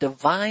want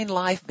divine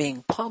life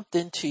being pumped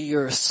into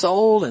your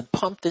soul and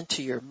pumped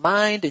into your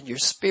mind and your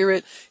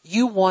spirit.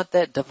 You want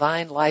that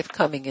divine life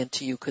coming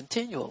into you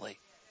continually.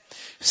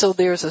 So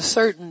there's a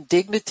certain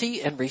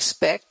dignity and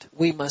respect.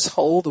 We must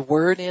hold the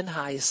word in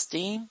high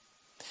esteem.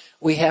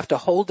 We have to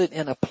hold it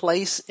in a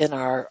place in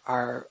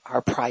our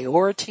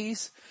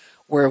priorities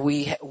where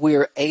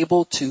we're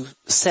able to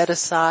set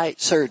aside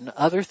certain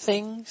other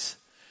things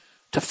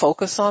to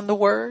focus on the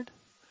word.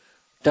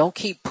 Don't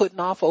keep putting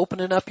off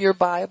opening up your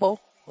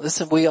Bible.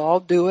 Listen, we all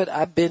do it.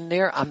 I've been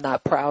there. I'm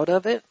not proud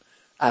of it.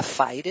 I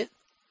fight it.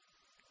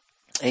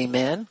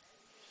 Amen.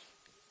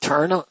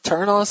 Turn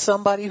on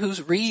somebody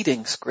who's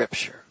reading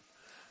scripture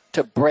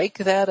to break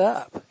that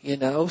up,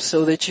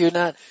 so that you're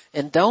not,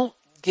 and don't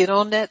get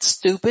on that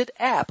stupid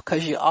app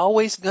because you're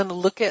always going to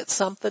look at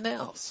something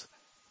else.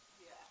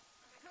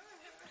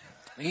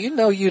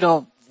 You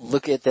don't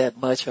look at that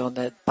much on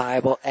that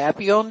Bible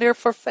app. You're on there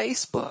for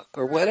Facebook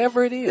or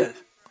whatever it is.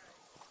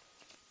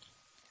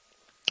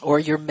 Or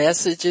your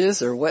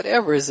messages or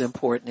whatever is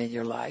important in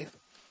your life.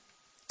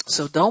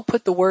 So don't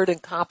put the word in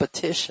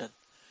competition.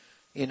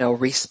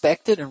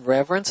 Respect it and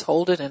reverence,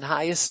 hold it in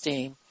high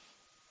esteem,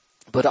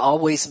 but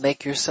always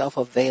make yourself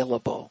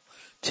available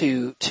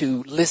to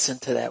listen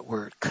to that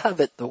word.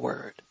 Covet the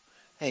word.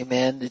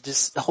 Amen.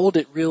 Just hold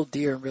it real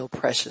dear and real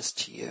precious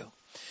to you.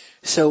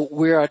 So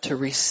we are to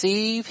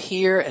receive,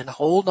 hear, and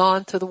hold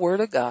on to the word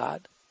of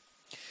God.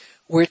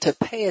 We're to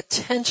pay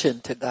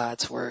attention to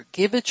God's word.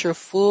 Give it your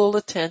full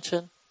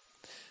attention.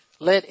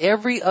 Let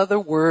every other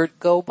word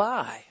go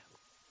by.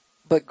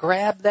 But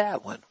grab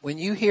that one. When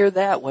you hear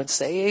that one,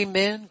 say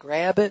amen,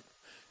 grab it.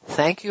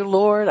 Thank you,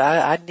 Lord.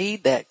 I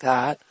need that,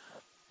 God.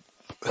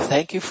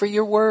 Thank you for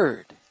your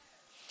word.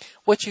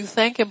 What you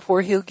thank him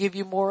for, he'll give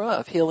you more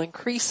of. He'll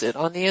increase it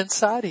on the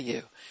inside of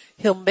you.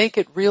 He'll make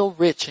it real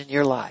rich in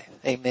your life.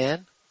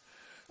 Amen.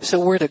 So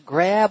we're to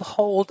grab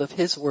hold of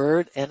his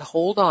word and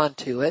hold on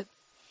to it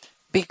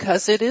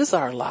because it is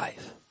our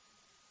life.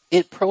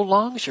 It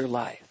prolongs your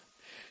life.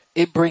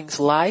 It brings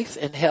life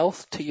and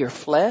health to your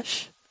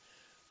flesh.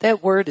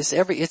 That word is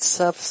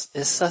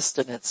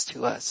sustenance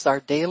to us, our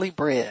daily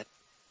bread.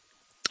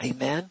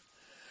 Amen.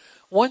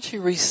 Once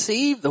you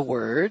receive the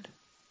word,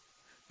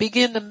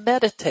 begin to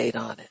meditate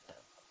on it.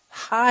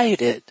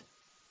 Hide it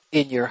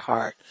in your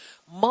heart.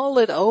 Mull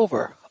it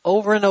over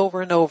and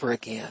over and over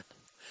again.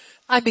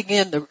 I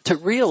began to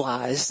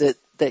realize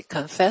that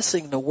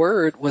confessing the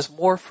word was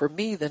more for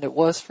me than it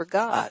was for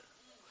God.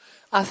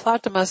 I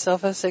thought to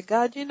myself, I said,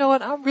 God, you know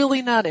what? I'm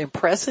really not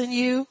impressing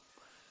you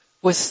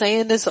with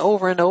saying this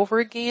over and over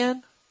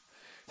again.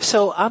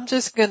 So I'm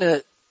just going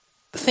to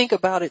think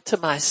about it to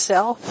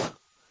myself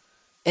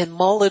and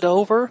mull it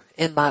over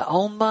in my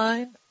own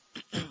mind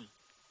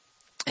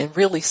and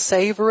really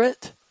savor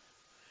it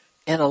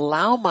and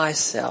allow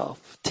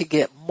myself to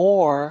get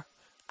more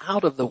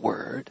out of the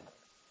word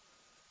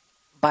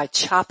by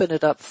chopping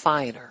it up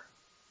finer.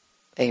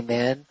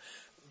 Amen.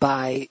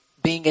 By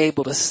being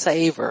able to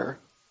savor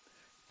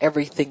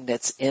everything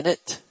that's in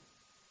it.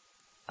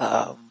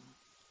 I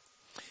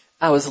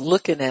was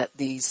looking at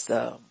these,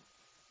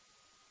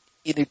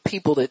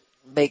 people that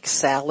make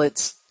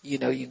salads.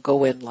 You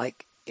go in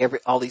like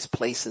all these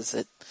places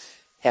that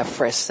have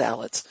fresh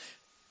salads.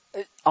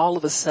 All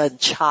of a sudden,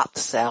 chopped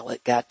salad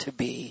got to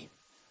be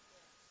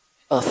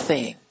a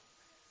thing.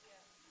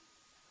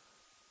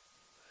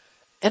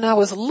 And I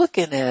was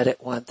looking at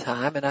it one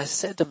time and I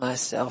said to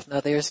myself, now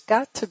there's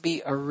got to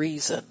be a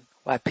reason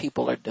why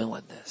people are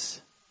doing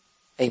this.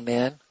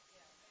 Amen.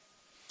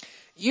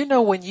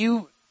 When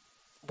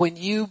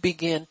you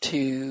begin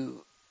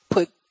to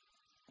put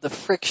the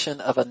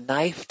friction of a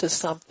knife to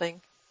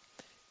something,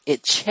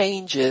 it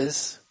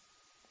changes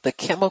the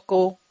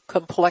chemical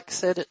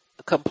complexion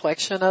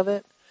of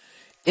it.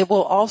 It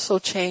will also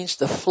change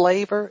the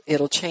flavor.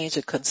 It'll change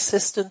the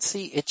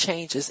consistency. It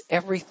changes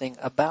everything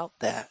about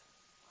that.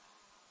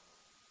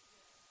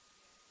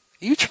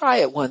 You try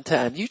it one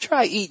time. You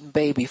try eating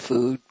baby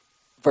food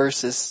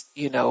versus,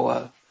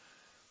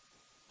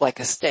 like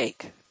a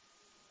steak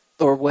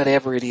or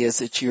whatever it is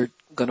that you're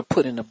going to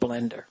put in a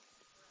blender.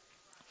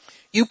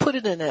 You put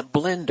it in that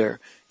blender,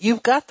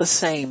 you've got the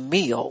same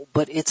meal,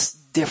 but it's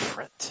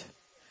different.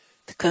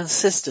 The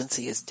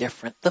consistency is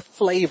different. The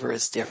flavor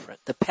is different.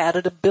 The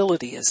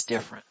palatability is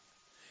different.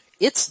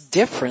 It's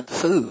different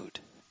food.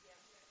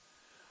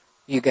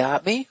 You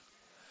got me?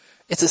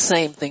 It's the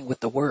same thing with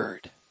the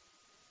word.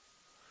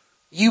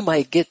 You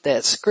might get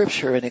that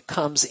scripture and it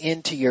comes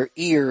into your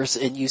ears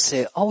and you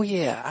say, oh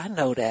yeah, I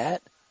know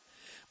that.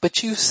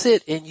 But you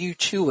sit and you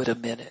chew it a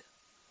minute.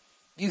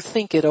 You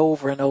think it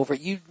over and over.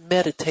 You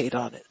meditate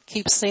on it.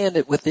 Keep saying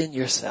it within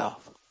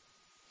yourself.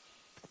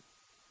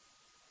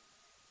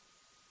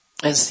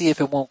 And see if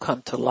it won't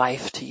come to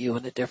life to you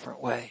in a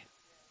different way.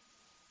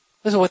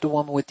 This is what the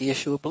woman with the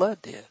issue of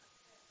blood did.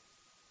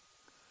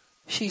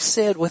 She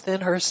said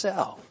within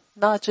herself,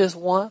 not just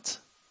once,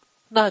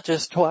 not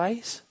just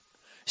twice.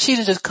 She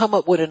didn't just come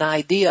up with an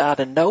idea out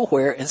of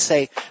nowhere and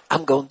say,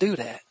 I'm going to do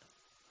that.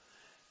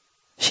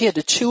 She had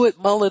to chew it,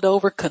 mull it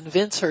over,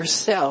 convince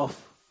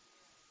herself.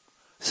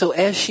 So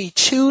as she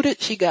chewed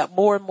it, she got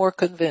more and more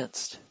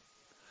convinced.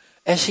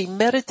 As she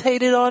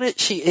meditated on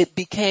it, it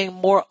became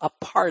more a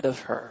part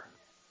of her.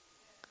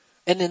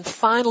 And then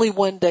finally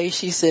one day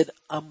she said,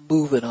 I'm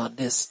moving on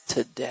this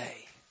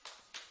today.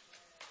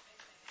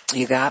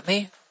 You got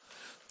me?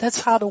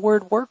 That's how the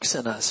word works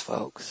in us,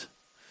 folks.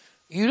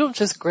 You don't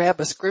just grab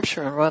a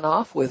scripture and run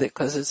off with it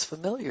because it's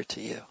familiar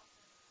to you.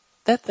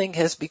 That thing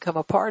has become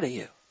a part of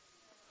you.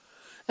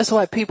 That's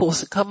why people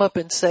come up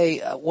and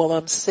say, well,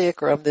 I'm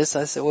sick or I'm this.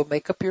 I say, well,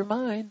 make up your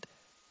mind.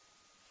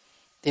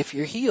 If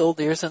you're healed,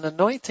 there's an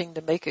anointing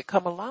to make it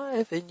come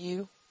alive in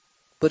you.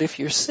 But if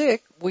you're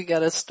sick, we got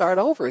to start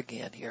over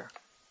again here.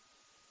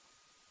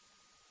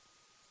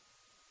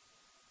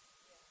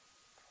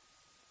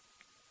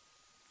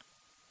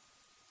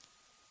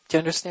 Do you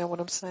understand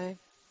what I'm saying?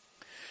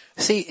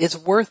 See, it's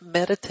worth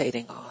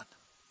meditating on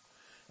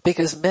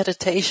because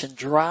meditation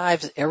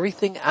drives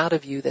everything out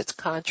of you that's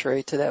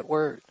contrary to that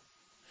word.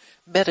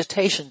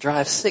 Meditation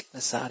drives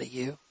sickness out of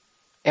you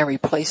and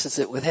replaces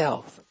it with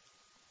health.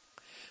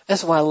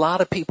 That's why a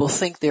lot of people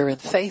think they're in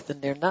faith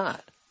and they're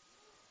not.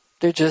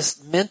 They're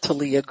just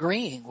mentally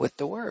agreeing with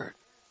the word.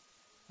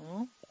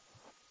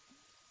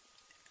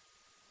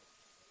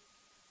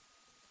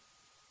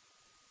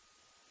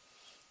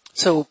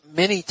 So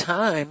many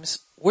times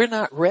we're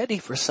not ready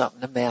for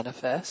something to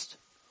manifest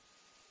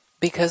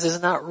because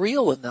it's not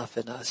real enough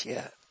in us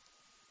yet.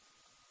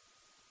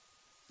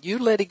 You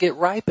let it get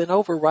ripe and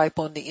overripe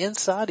on the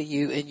inside of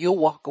you and you'll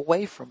walk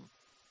away from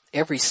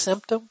every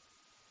symptom,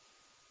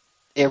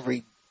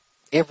 every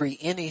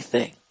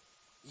anything.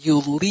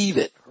 You'll leave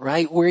it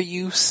right where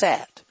you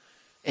sat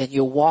and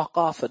you'll walk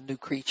off a new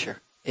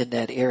creature in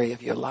that area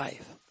of your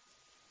life.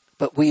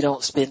 But we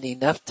don't spend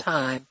enough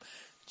time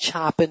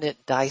chopping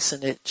it,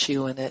 dicing it,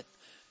 chewing it,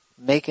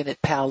 making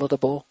it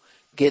palatable,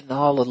 getting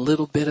all a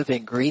little bit of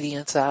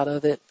ingredients out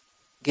of it,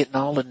 getting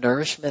all the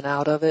nourishment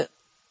out of it.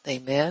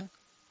 Amen.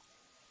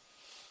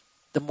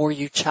 The more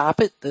you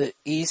chop it, the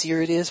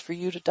easier it is for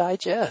you to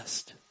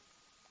digest.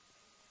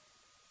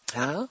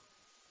 Huh?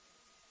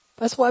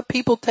 That's why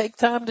people take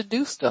time to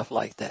do stuff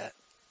like that.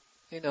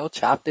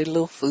 Chop their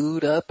little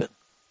food up and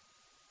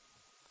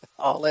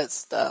all that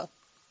stuff.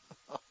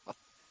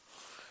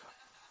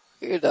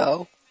 There's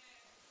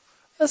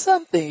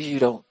some things you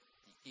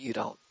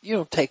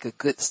don't take a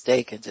good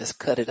steak and just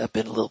cut it up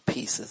in little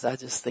pieces. I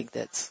just think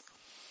that's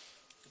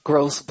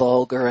gross,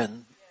 vulgar,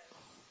 and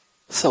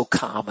so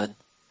common.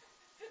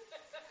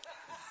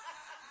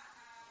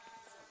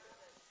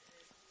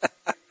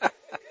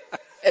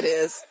 It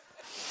is.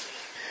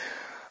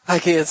 I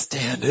can't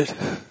stand it.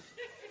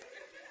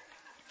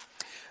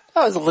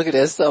 I was looking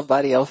at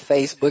somebody on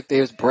Facebook. They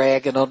was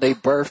bragging on their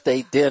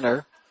birthday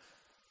dinner.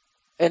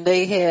 And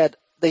they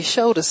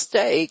showed a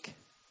steak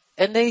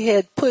and they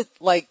had put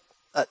like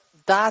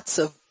dots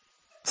of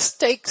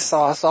steak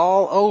sauce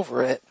all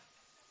over it.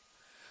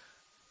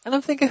 And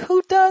I'm thinking,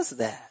 who does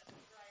that?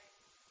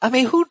 I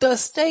mean, who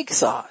does steak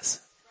sauce?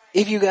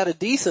 If you got a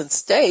decent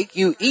steak,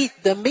 you eat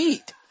the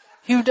meat.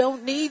 You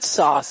don't need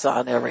sauce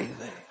on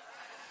everything.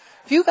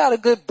 If you got a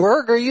good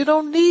burger, you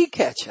don't need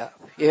ketchup.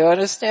 You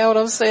understand what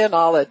I'm saying?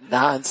 All that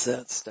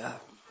nonsense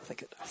stuff.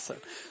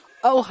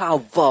 Oh, how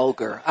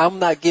vulgar. I'm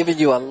not giving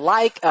you a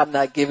like. I'm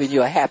not giving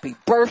you a happy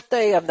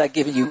birthday. I'm not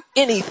giving you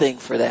anything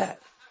for that.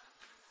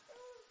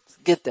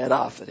 Get that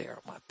off of there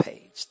on my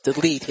page.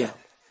 Delete him.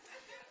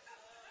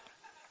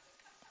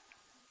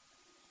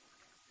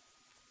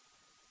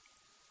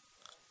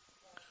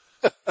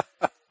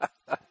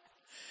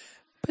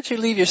 But you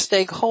leave your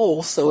steak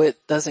whole so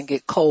it doesn't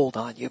get cold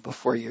on you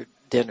before your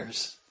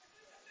dinners.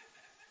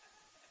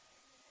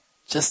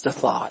 Just a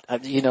thought.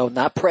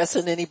 Not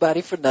pressing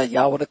anybody for nothing.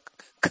 Y'all want to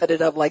cut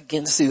it up like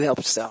Ginsu, help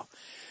yourself.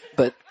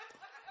 But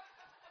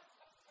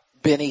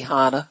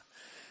Benihana,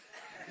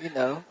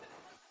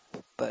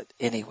 but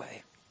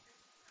anyway.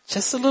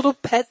 Just a little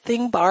pet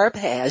thing Barb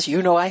has.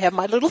 I have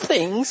my little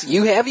things.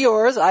 You have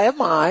yours. I have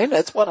mine.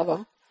 That's one of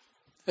them.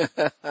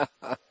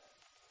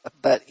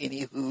 But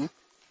anywho.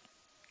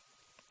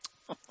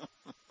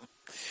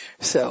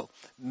 So,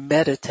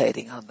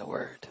 meditating on the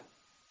word.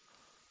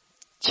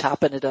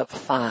 Chopping it up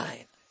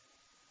fine.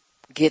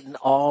 Getting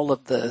all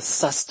of the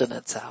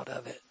sustenance out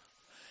of it.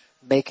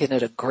 Making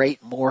it a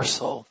great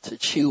morsel to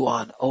chew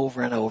on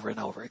over and over and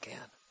over again.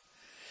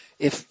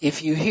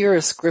 If you hear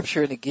a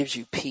scripture and it gives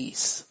you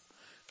peace,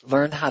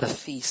 learn how to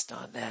feast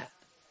on that.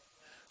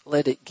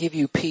 Let it give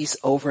you peace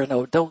over and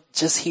over. Don't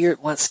just hear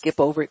it once, skip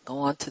over it, go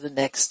on to the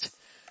next.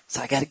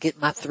 So I got to get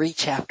my 3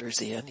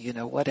 chapters in,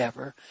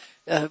 whatever.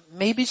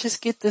 Maybe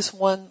just get this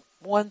one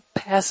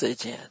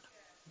passage in.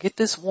 Get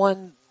this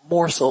one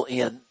morsel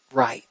in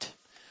right.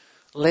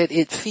 Let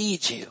it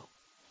feed you.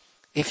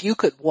 If you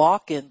could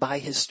walk in by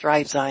his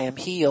stripes I am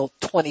healed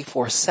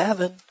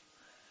 24/7,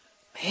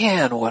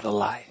 man, what a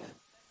life.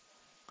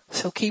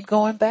 So keep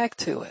going back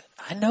to it.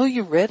 I know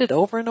you read it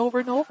over and over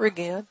and over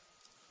again.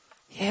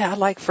 Yeah, I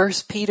like 1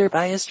 Peter,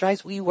 by his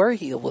stripes we were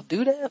healed. Well,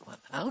 do that one.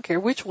 I don't care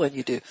which one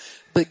you do.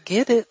 But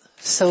get it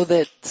so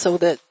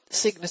that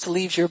sickness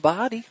leaves your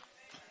body.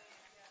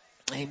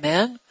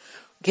 Amen.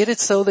 Get it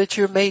so that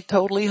you're made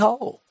totally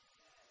whole.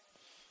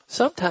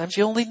 Sometimes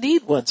you only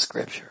need one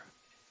scripture.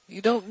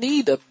 You don't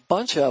need a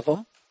bunch of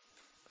them.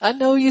 I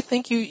know you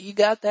think you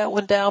got that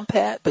one down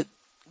pat, but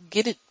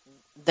get it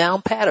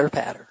down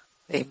patter.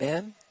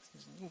 Amen.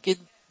 Get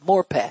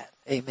more pat.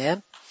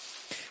 Amen.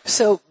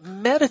 So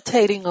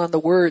meditating on the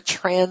word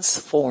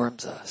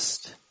transforms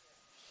us.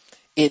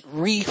 It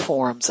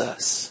reforms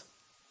us.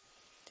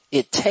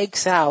 It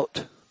takes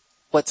out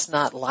what's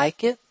not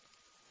like it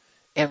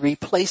and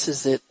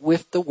replaces it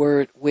with the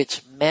word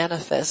which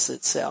manifests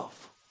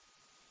itself.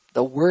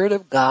 The word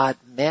of God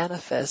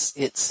manifests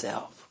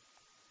itself.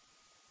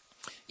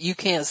 You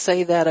can't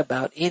say that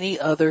about any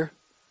other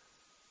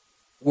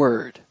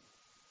word.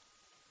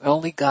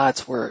 Only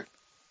God's word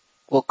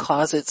will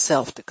cause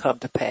itself to come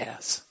to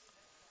pass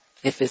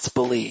if it's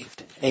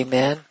believed.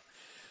 Amen.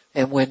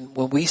 And when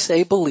we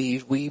say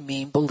believed, we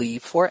mean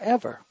believe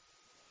forever.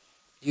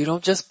 You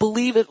don't just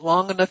believe it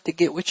long enough to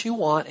get what you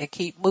want and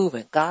keep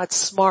moving. God's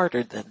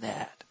smarter than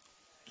that.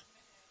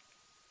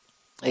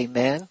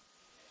 Amen.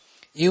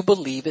 You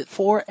believe it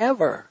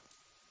forever.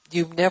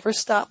 You've never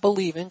stopped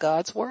believing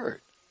God's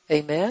word.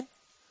 Amen.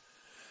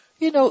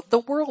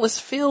 The world is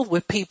filled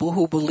with people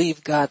who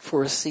believed God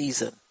for a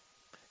season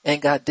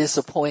and got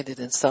disappointed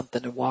in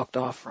something and walked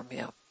off from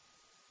him.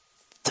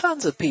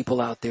 Tons of people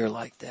out there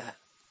like that.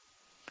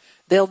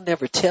 They'll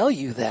never tell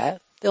you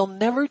that. They'll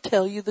never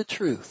tell you the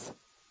truth.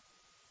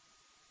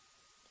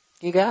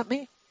 You got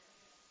me?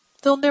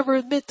 They'll never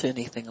admit to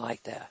anything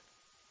like that.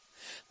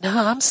 No,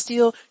 I'm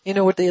still,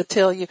 what they'll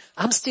tell you,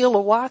 I'm still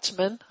a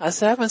watchman. I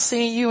said, I haven't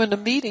seen you in the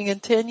meeting in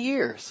 10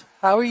 years.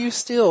 How are you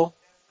still?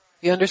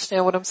 You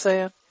understand what I'm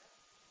saying?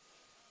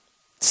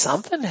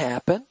 Something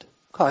happened,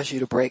 caused you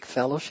to break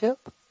fellowship.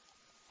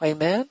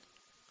 Amen?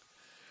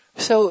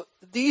 So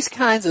these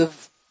kinds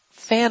of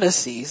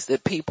fantasies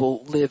that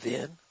people live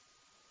in,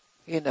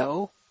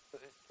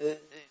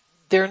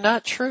 they're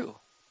not true.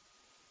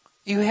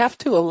 You have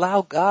to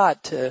allow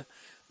God to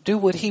do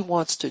what he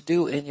wants to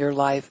do in your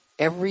life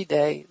every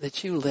day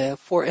that you live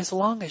for as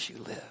long as you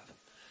live.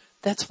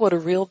 That's what a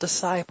real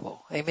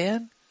disciple.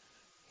 Amen.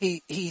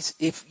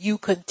 If you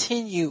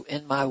continue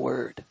in my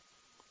word,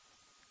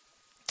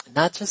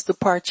 not just the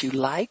part you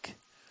like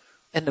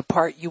and the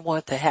part you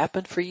want to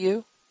happen for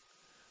you,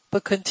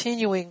 but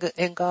continuing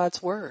in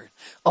God's word.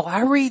 Oh,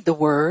 I read the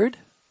word.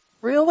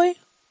 Really?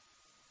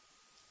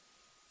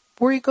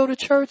 Where you go to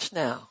church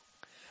now?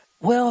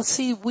 Huh?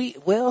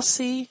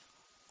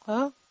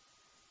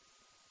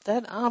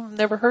 That, I've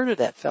never heard of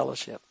that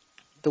fellowship.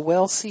 The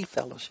Well-See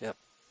Fellowship.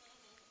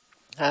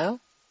 Huh?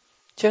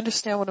 Do you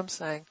understand what I'm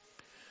saying?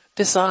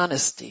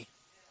 Dishonesty.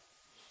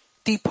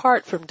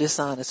 Depart from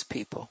dishonest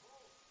people.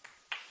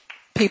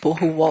 People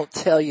who won't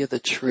tell you the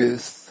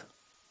truth.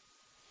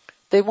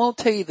 They won't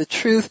tell you the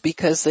truth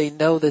because they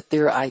know that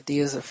their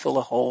ideas are full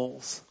of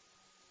holes.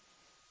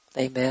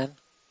 Amen.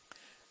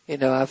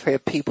 I've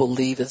heard people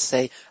leave and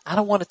say, I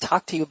don't want to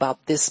talk to you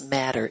about this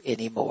matter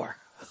anymore.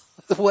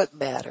 What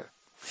matter?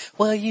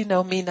 Well,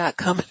 me not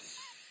coming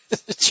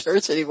to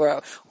church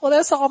anymore. Well,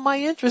 that's all my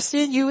interest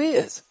in you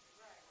is.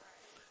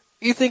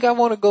 You think I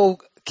want to go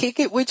kick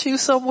it with you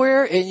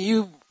somewhere and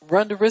you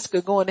run the risk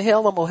of going to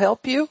hell? I'm going to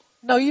help you?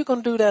 No, you're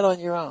going to do that on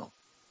your own.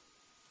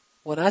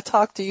 When I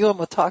talk to you, I'm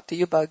going to talk to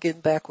you about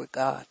getting back with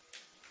God.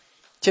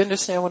 Do you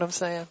understand what I'm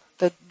saying?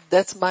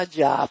 That's my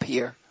job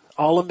here.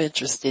 All I'm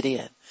interested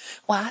in.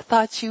 Well, I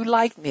thought you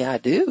liked me. I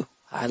do.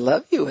 I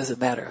love you, as a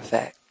matter of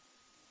fact.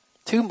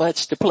 Too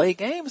much to play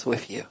games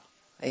with you.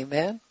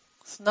 Amen.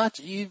 It's not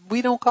you.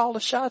 We don't call the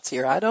shots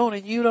here. I don't,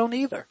 and you don't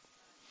either.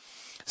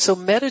 So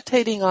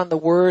meditating on the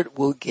word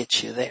will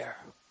get you there.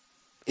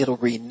 It'll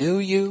renew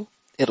you.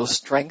 It'll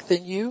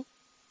strengthen you.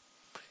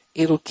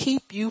 It'll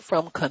keep you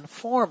from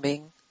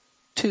conforming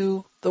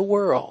to the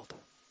world,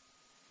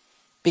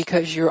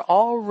 because you're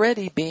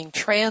already being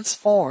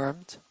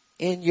transformed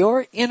in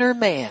your inner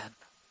man.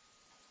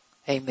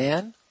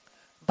 Amen.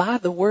 By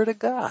the word of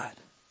God.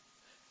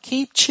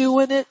 Keep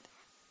chewing it.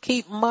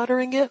 Keep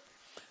muttering it.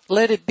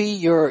 Let it be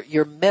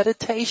your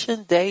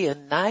meditation day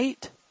and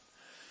night.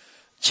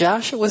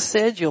 Joshua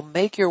said you'll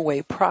make your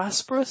way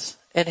prosperous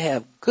and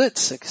have good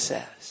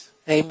success.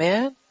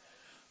 Amen.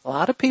 A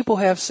lot of people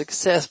have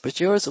success, but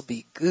yours will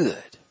be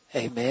good.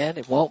 Amen.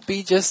 It won't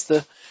be just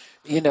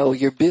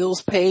your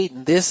bills paid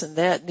and this and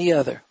that and the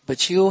other,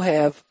 but you'll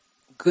have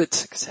good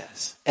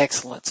success,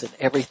 excellence in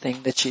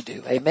everything that you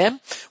do. Amen.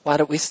 Why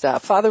don't we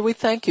stop? Father, we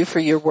thank you for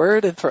your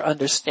word and for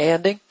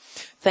understanding.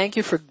 Thank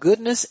you for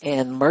goodness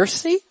and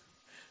mercy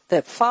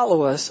that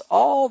follow us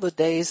all the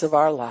days of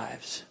our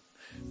lives.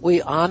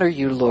 We honor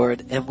you,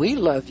 Lord, and we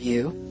love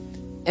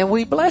you, and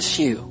we bless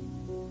you.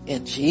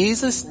 In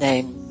Jesus'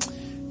 name,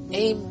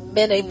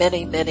 amen, amen,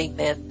 amen,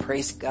 amen.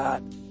 Praise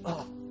God.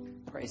 Oh,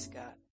 praise God.